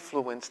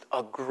influenced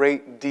a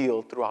great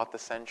deal throughout the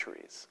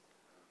centuries.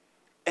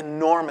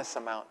 Enormous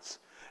amounts.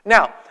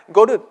 Now,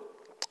 go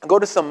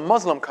to some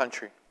Muslim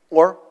country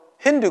or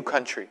Hindu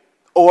country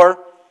or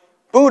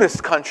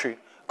Buddhist country.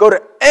 Go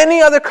to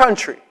any other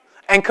country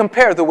and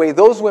compare the way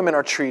those women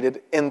are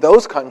treated in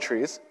those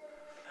countries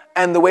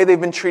and the way they've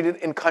been treated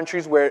in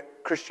countries where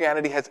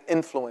Christianity has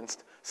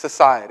influenced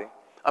society.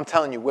 I'm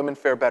telling you, women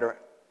fare better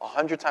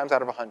 100 times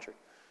out of 100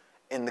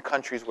 in the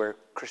countries where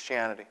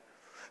Christianity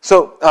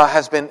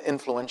has been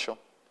influential.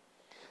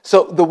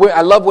 So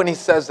I love when he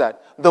says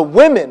that. The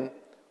women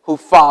who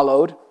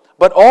followed,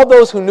 but all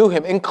those who knew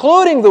him,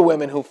 including the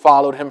women who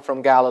followed him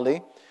from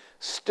Galilee,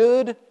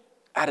 stood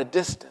at a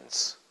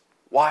distance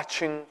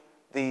watching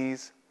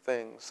these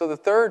things. So the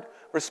third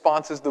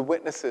response is the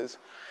witnesses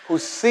who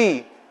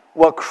see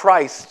what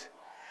Christ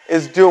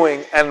is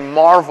doing and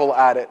marvel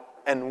at it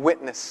and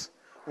witness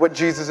what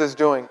Jesus is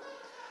doing.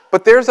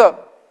 But there's a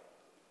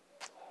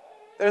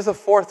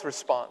fourth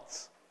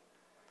response.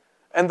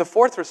 And the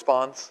fourth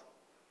response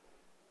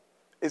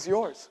is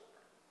yours.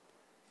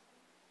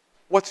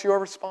 What's your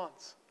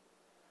response?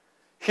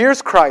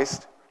 Here's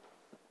Christ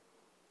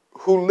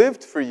who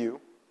lived for you.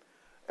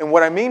 And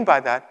what I mean by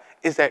that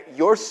is that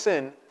your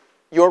sin,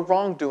 your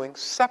wrongdoing,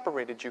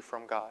 separated you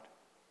from God.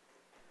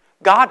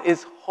 God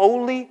is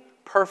holy,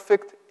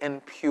 perfect,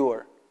 and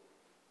pure.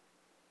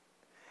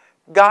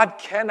 God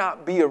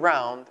cannot be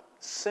around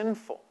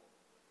sinful.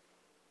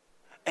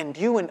 And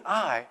you and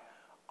I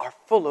are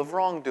full of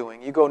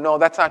wrongdoing. You go, no,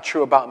 that's not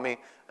true about me.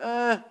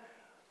 Let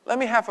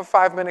me have a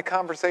 5-minute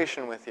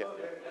conversation with you.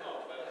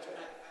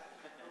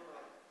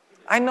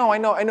 I know,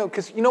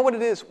 because you know what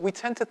it is? We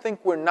tend to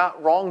think we're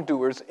not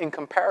wrongdoers in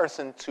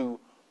comparison to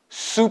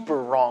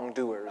super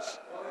wrongdoers,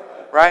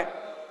 right?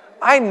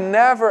 I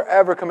never,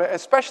 ever compare,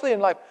 especially in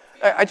life.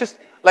 I just,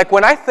 like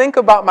when I think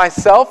about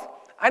myself,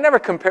 I never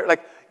compare,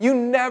 like you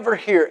never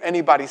hear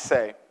anybody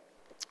say,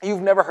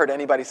 you've never heard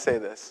anybody say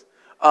this.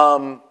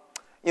 I'm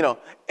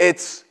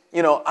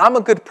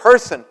a good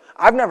person.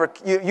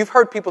 You've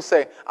heard people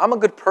say, I'm a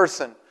good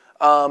person.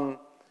 I've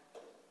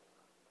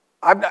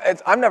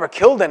never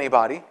killed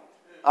anybody.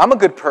 I'm a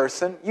good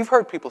person. You've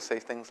heard people say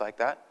things like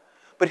that.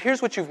 But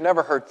here's what you've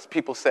never heard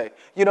people say.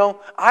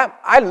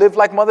 I live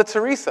like Mother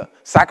Teresa,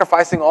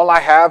 sacrificing all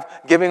I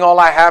have, giving all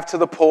I have to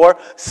the poor,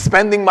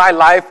 spending my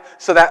life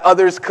so that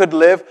others could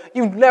live.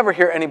 You never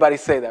hear anybody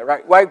say that,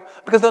 right? Why?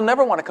 Because they'll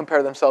never want to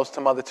compare themselves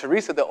to Mother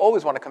Teresa. They'll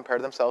always want to compare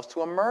themselves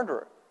to a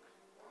murderer.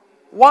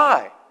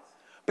 Why?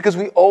 Because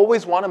we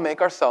always want to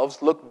make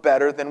ourselves look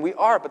better than we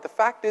are. But the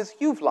fact is,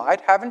 you've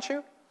lied, haven't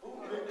you?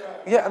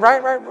 Yeah,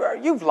 right.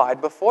 You've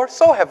lied before.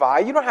 So have I.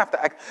 You don't have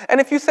to act.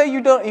 And if you say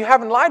you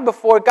haven't lied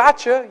before,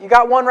 gotcha. You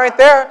got one right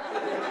there.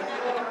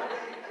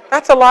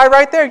 That's a lie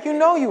right there. You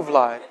know you've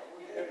lied.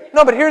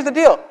 No, but here's the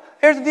deal.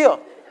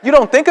 You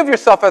don't think of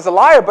yourself as a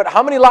liar, but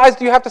how many lies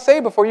do you have to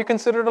say before you're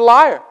considered a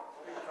liar?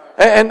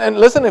 And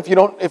listen, if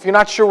you're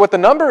not sure what the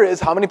number is,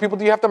 how many people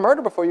do you have to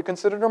murder before you're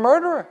considered a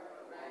murderer?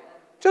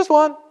 Just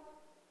one.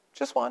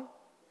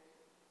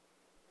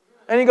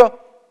 And you go,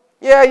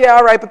 yeah,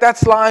 all right, but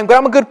that's lying. But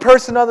I'm a good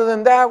person other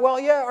than that. Well,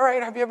 yeah, all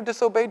right. Have you ever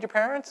disobeyed your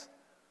parents?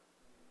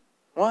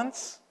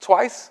 Once?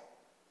 Twice?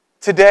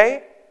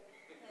 Today?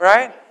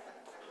 Right?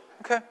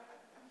 Okay.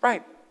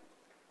 Right.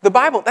 The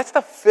Bible, that's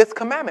the 5th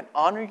commandment.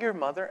 Honor your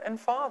mother and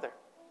father.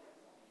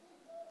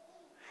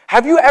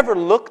 Have you ever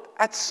looked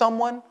at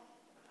someone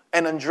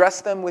and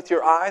undressed them with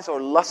your eyes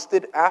or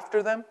lusted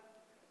after them?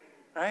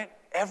 Right?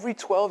 Every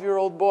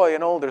 12-year-old boy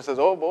and older says,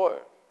 oh boy,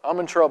 I'm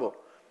in trouble.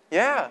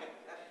 Yeah,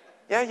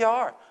 you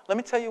are. Let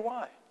me tell you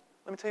why.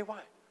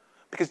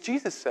 Because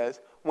Jesus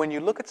says, when you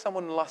look at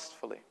someone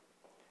lustfully,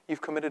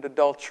 you've committed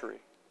adultery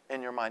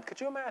in your mind.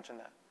 Could you imagine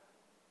that?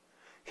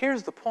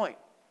 Here's the point.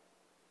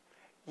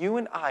 You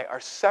and I are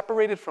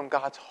separated from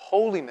God's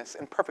holiness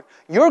and perfect.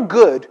 You're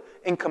good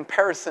in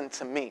comparison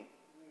to me,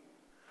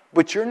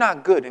 but you're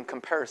not good in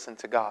comparison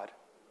to God.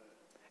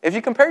 If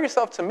you compare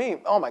yourself to me,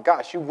 oh my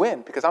gosh, you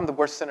win because I'm the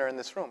worst sinner in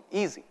this room.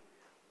 Easy.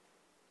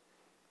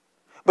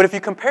 But if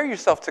you compare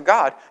yourself to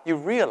God, you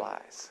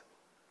realize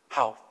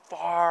how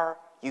far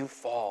you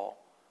fall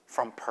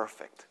from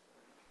perfect.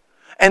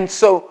 And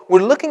so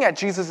we're looking at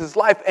Jesus'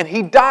 life, and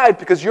he died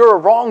because you're a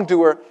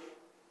wrongdoer,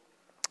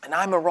 and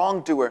I'm a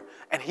wrongdoer.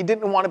 And he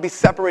didn't want to be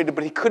separated,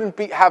 but he couldn't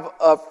have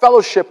a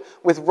fellowship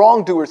with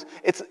wrongdoers.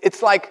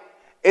 It's like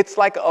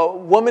a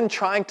woman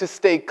trying to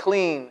stay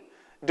clean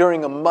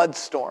during a mud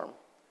storm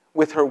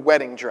with her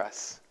wedding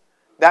dress.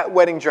 That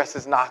wedding dress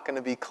is not going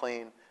to be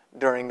clean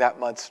during that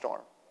mud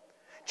storm.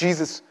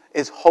 Jesus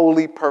is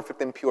holy,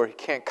 perfect, and pure. He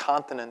can't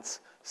countenance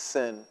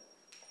sin.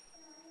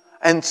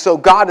 And so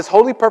God is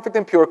holy, perfect,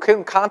 and pure,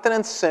 couldn't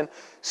countenance sin.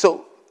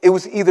 So it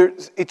was either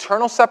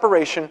eternal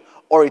separation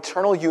or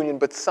eternal union,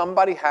 but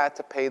somebody had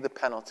to pay the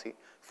penalty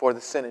for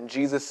the sin. And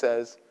Jesus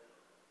says,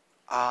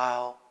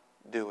 I'll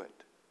do it.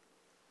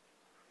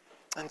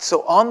 And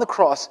so on the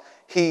cross,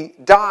 he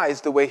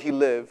dies the way he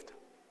lived,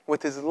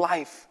 with his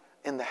life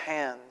in the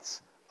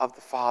hands of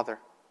the Father.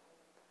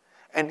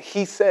 And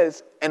he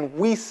says, and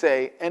we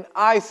say, and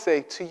I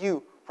say to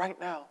you right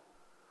now,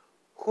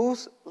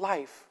 whose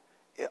life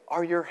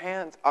are your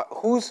hands?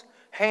 Whose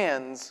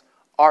hands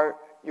are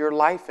your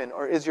life in,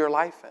 or is your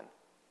life in?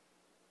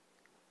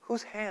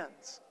 Whose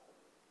hands?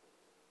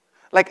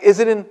 Is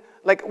it in,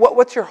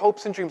 what's your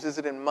hopes and dreams? Is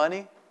it in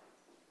money?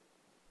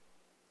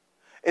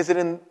 Is it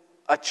in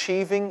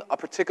achieving a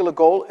particular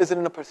goal? Is it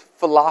in a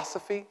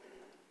philosophy?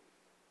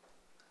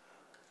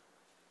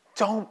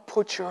 Don't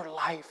put your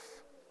life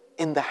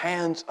in the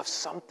hands of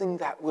something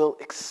that will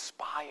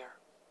expire.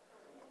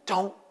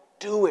 Don't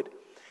do it.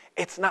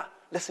 It's not,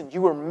 listen,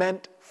 you were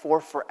meant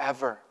for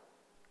forever.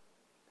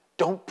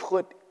 Don't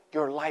put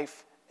your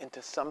life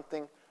into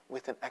something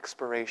with an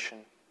expiration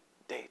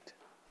date.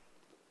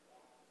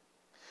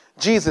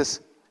 Jesus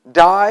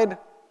died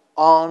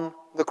on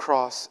the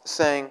cross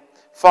saying,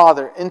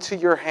 Father, into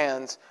your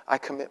hands I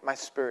commit my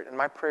spirit. And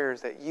my prayer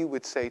is that you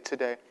would say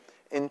today,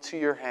 into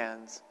your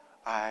hands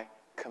I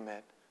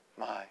commit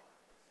my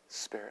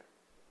spirit.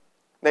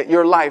 That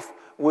your life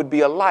would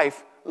be a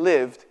life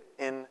lived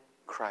in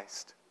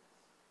Christ.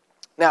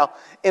 Now,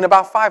 in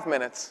about 5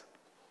 minutes,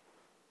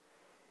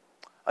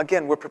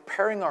 again, we're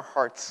preparing our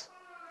hearts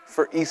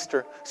for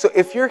Easter. So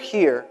if you're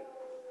here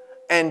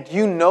and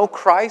you know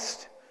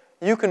Christ,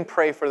 you can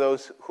pray for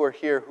those who are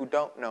here who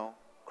don't know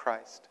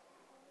Christ.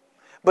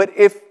 But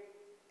if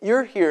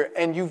you're here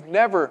and you've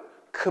never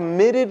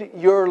committed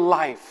your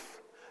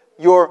life,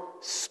 your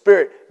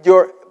spirit,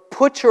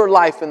 put your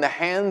life in the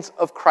hands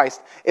of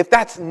Christ, if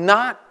that's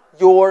not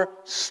your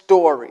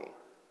story,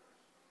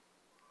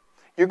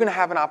 you're going to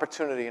have an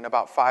opportunity in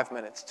about 5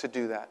 minutes to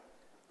do that.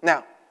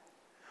 Now,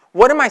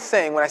 what am I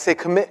saying when I say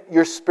commit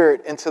your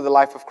spirit into the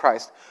life of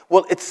Christ?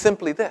 Well, it's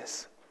simply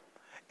this.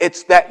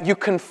 It's that you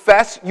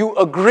confess, you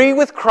agree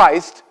with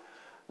Christ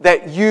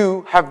that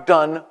you have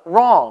done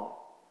wrong.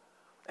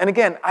 And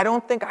again, I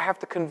don't think I have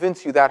to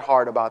convince you that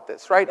hard about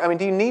this, right? I mean,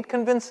 do you need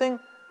convincing?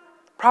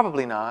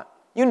 Probably not.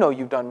 You know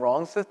you've done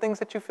wrong. It's the things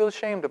that you feel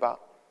ashamed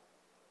about.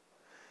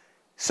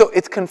 So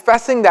it's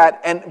confessing that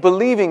and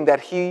believing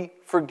that He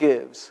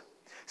forgives.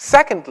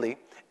 Secondly,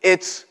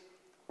 it's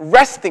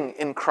resting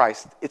in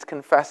Christ. It's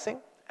confessing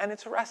and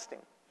it's resting.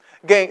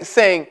 Again,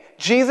 saying,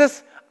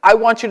 Jesus, I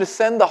want you to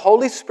send the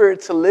Holy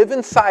Spirit to live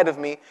inside of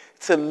me,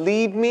 to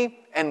lead me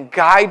and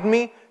guide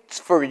me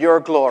for your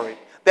glory.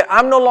 That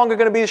I'm no longer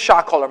going to be the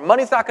shot caller.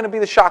 Money's not going to be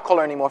the shot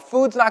caller anymore.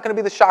 Food's not going to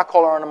be the shot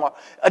caller anymore.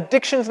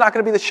 Addiction's not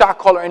going to be the shot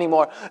caller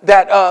anymore.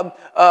 That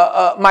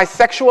my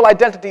sexual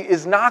identity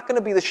is not going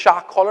to be the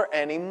shot caller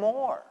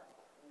anymore.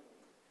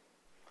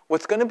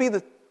 What's going to be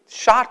the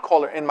shot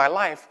caller in my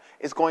life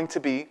is going to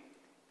be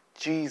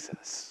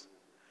Jesus.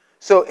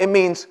 So it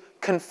means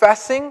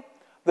confessing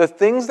the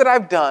things that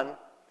I've done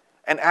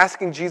and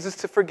asking Jesus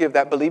to forgive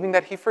that, believing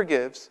that He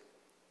forgives.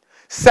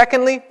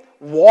 Secondly,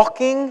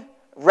 walking,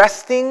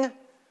 resting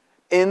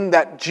in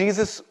that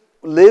Jesus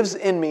lives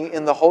in me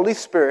in the Holy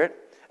Spirit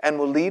and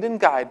will lead and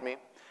guide me.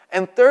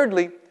 And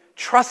thirdly,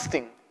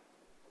 trusting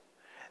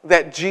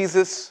that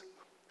Jesus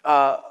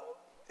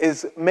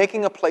is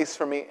making a place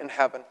for me in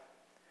heaven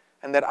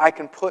and that I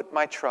can put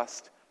my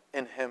trust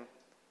in Him.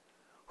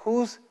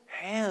 Whose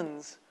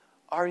hands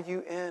are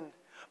you in?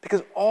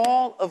 Because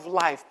all of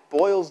life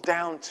boils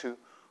down to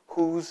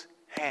whose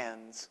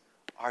hands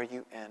are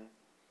you in?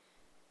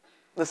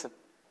 Listen,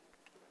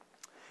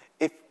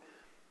 if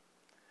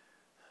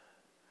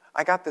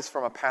I got this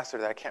from a pastor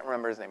that I can't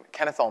remember his name,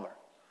 Kenneth Ulmer.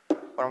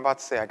 What I'm about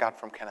to say I got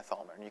from Kenneth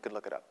Ulmer, and you could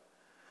look it up.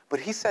 But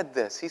he said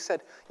this. He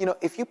said,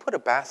 if you put a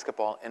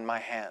basketball in my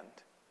hand,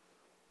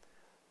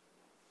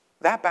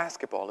 that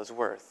basketball is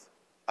worth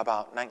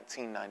about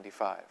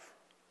 $19.95.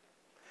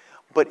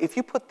 But if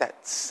you put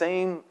that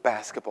same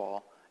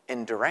basketball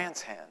in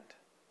Durant's hand,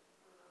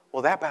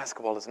 well, that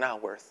basketball is now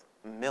worth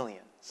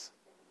millions.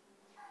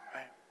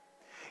 Right?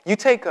 You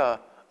take a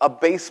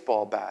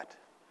baseball bat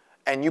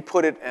and you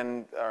put it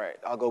in, all right,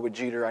 I'll go with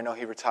Jeter. I know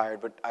he retired,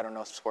 but I don't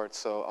know sports,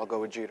 so I'll go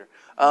with Jeter.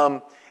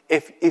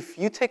 If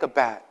you take a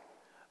bat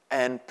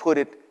and put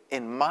it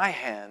in my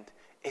hand,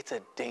 it's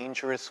a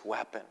dangerous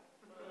weapon,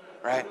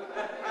 right?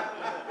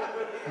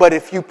 But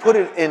if you put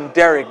it in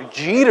Derek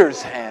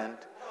Jeter's hand,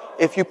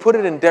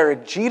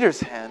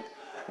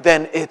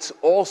 then it's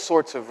all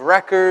sorts of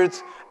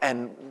records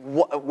and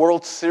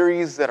World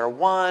Series that are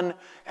won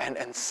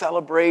and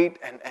celebrate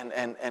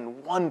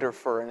and wonder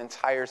for an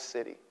entire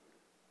city.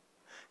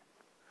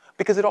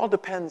 Because it all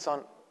depends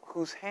on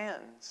whose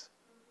hands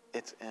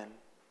it's in.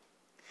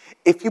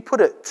 If you put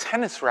a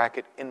tennis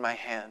racket in my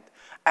hand,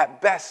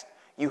 at best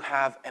you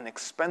have an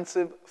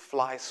expensive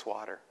fly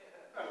swatter.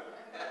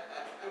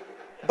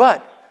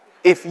 But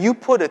if you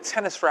put a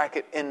tennis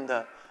racket in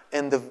the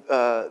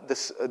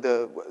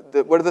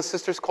what are the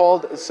sisters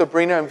called?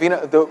 Sabrina and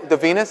Vina, the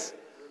Venus?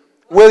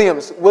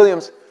 Williams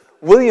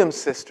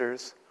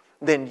sisters,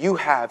 then you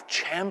have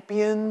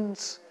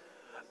champions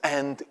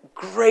and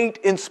great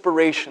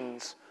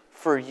inspirations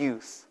for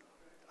youth.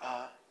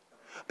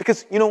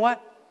 Because you know what?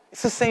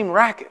 It's the same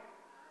racket,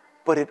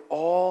 but it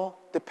all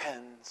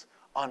depends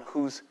on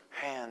whose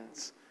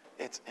hands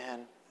it's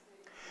in.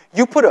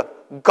 You put a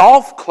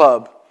golf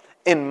club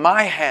in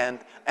my hand,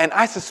 and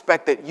I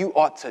suspect that you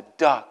ought to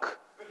duck,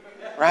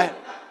 right?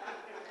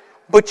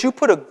 But you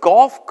put a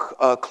golf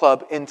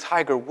club in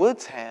Tiger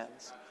Woods'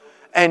 hands,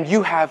 and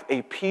you have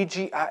a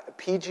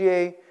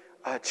PGA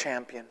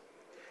champion.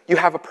 You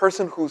have a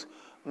person whose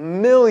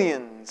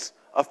millions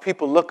of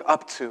people look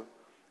up to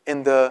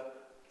in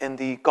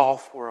the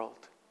golf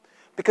world.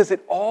 Because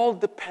it all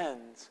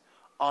depends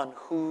on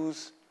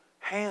whose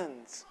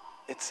hands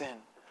it's in.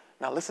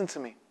 Now listen to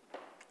me.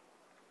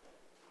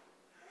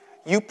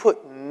 You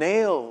put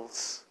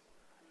nails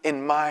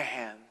in my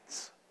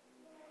hands,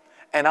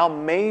 and I'll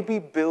maybe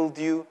build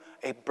you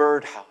a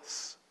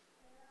birdhouse.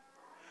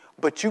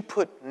 But you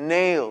put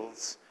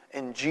nails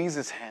in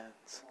Jesus'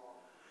 hands,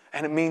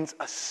 And it means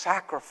a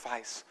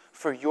sacrifice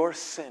for your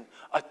sin,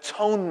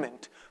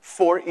 atonement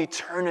for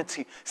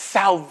eternity,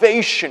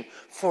 salvation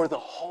for the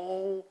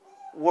whole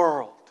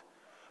world.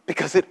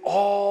 Because it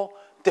all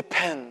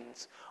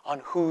depends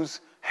on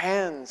whose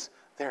hands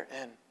they're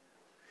in.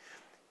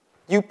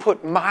 You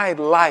put my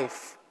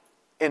life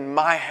in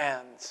my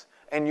hands,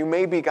 and you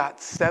maybe got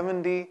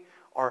 70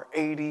 or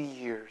 80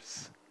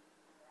 years.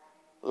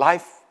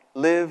 Life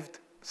lived,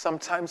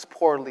 sometimes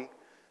poorly,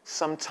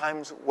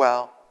 sometimes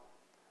well.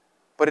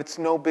 But it's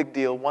no big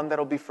deal, one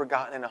that'll be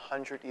forgotten in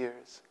 100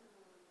 years.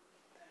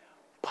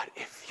 But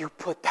if you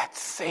put that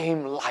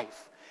same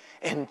life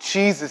in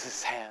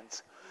Jesus'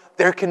 hands,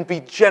 there can be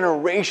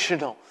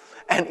generational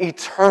and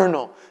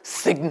eternal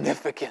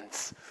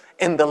significance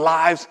in the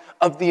lives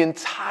of the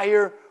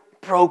entire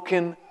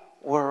broken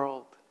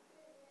world.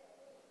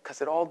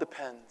 Because it all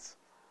depends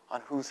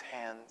on whose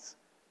hands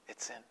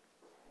it's in.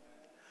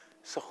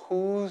 So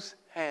whose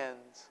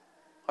hands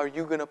are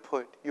you going to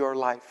put your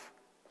life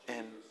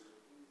in?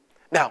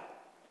 Now,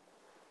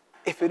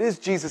 if it is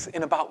Jesus,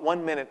 in about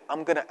 1 minute,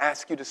 I'm going to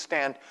ask you to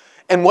stand.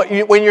 And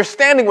when you're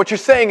standing, what you're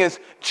saying is,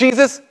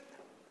 Jesus,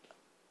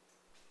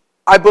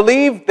 I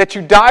believe that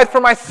you died for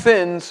my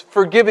sins,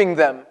 forgiving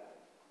them.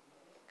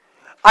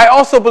 I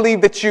also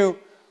believe that you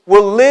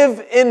will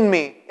live in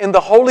me, in the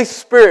Holy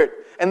Spirit,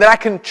 and that I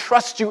can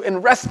trust you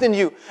and rest in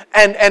you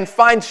and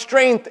find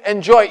strength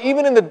and joy,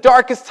 even in the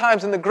darkest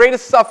times and the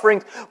greatest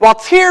sufferings. While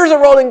tears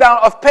are rolling down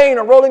of pain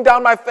are rolling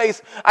down my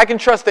face, I can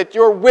trust that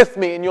you're with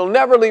me and you'll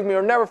never leave me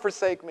or never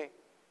forsake me.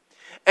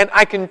 And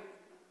I can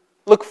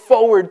look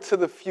forward to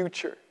the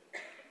future.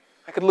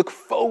 I can look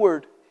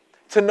forward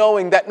to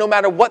knowing that no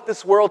matter what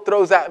this world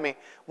throws at me,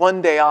 one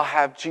day I'll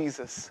have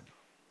Jesus,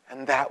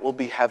 and that will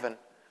be heaven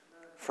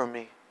for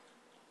me.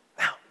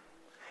 Now,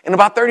 in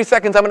about 30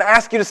 seconds, I'm going to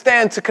ask you to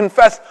stand to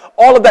confess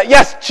all of that.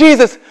 Yes,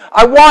 Jesus,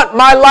 I want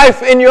my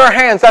life in your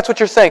hands. That's what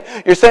you're saying.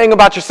 You're saying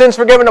about your sins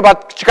forgiven,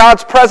 about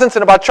God's presence,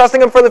 and about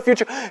trusting Him for the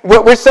future.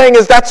 What we're saying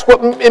is that's what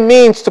it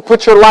means to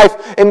put your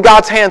life in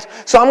God's hands.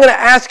 So I'm going to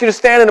ask you to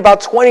stand in about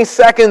 20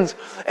 seconds,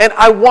 and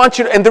I want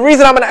you to, and the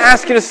reason I'm going to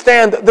ask you to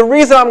stand, the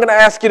reason I'm going to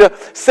ask you to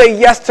say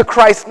yes to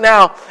Christ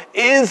now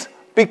is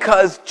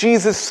because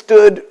Jesus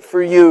stood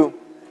for you.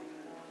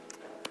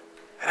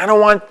 And I don't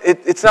want,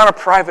 it's not a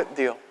private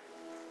deal.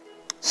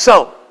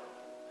 So,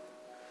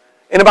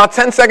 in about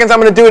 10 seconds, I'm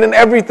going to do it, and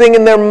everything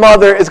in their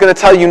mother is going to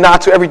tell you not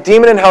to. Every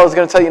demon in hell is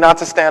going to tell you not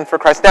to stand for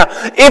Christ. Now,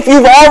 if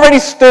you've already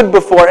stood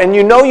before, and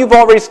you know you've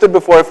already stood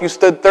before, if you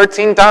stood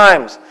 13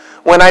 times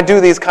when I do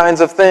these kinds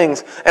of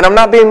things, and I'm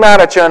not being mad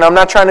at you, and I'm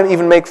not trying to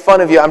even make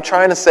fun of you, I'm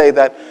trying to say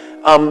that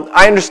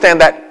I understand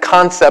that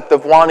concept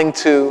of wanting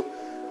to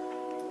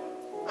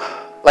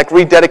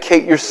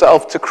rededicate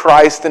yourself to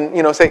Christ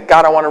and, say,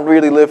 God, I want to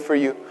really live for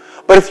you.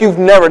 But if you've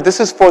never, this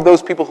is for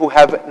those people who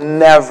have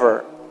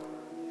never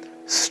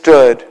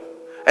stood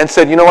and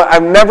said, you know what,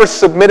 I've never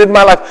submitted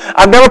my life.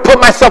 I've never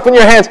put myself in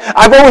your hands.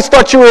 I've always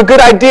thought you were a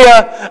good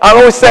idea. I've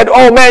always said,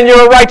 oh man,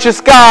 you're a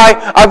righteous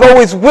guy. I've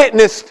always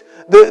witnessed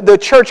the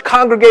church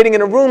congregating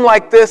in a room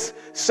like this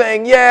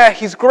saying, yeah,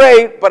 he's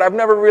great, but I've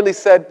never really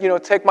said,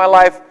 take my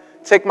life,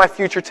 take my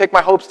future, take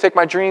my hopes, take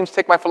my dreams,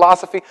 take my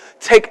philosophy,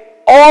 take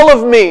all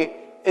of me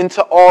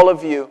into all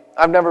of you.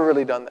 I've never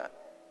really done that.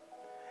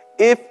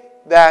 If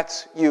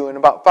that's you, in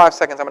about 5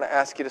 seconds, I'm going to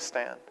ask you to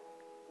stand.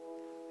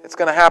 It's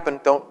going to happen.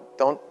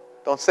 Don't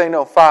say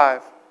no.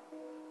 5,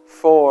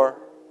 4,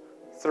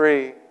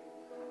 3,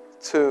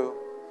 2,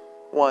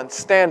 1.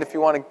 Stand if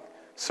you want to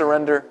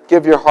surrender.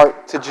 Give your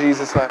heart to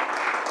Jesus.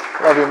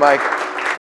 I love you, Mike.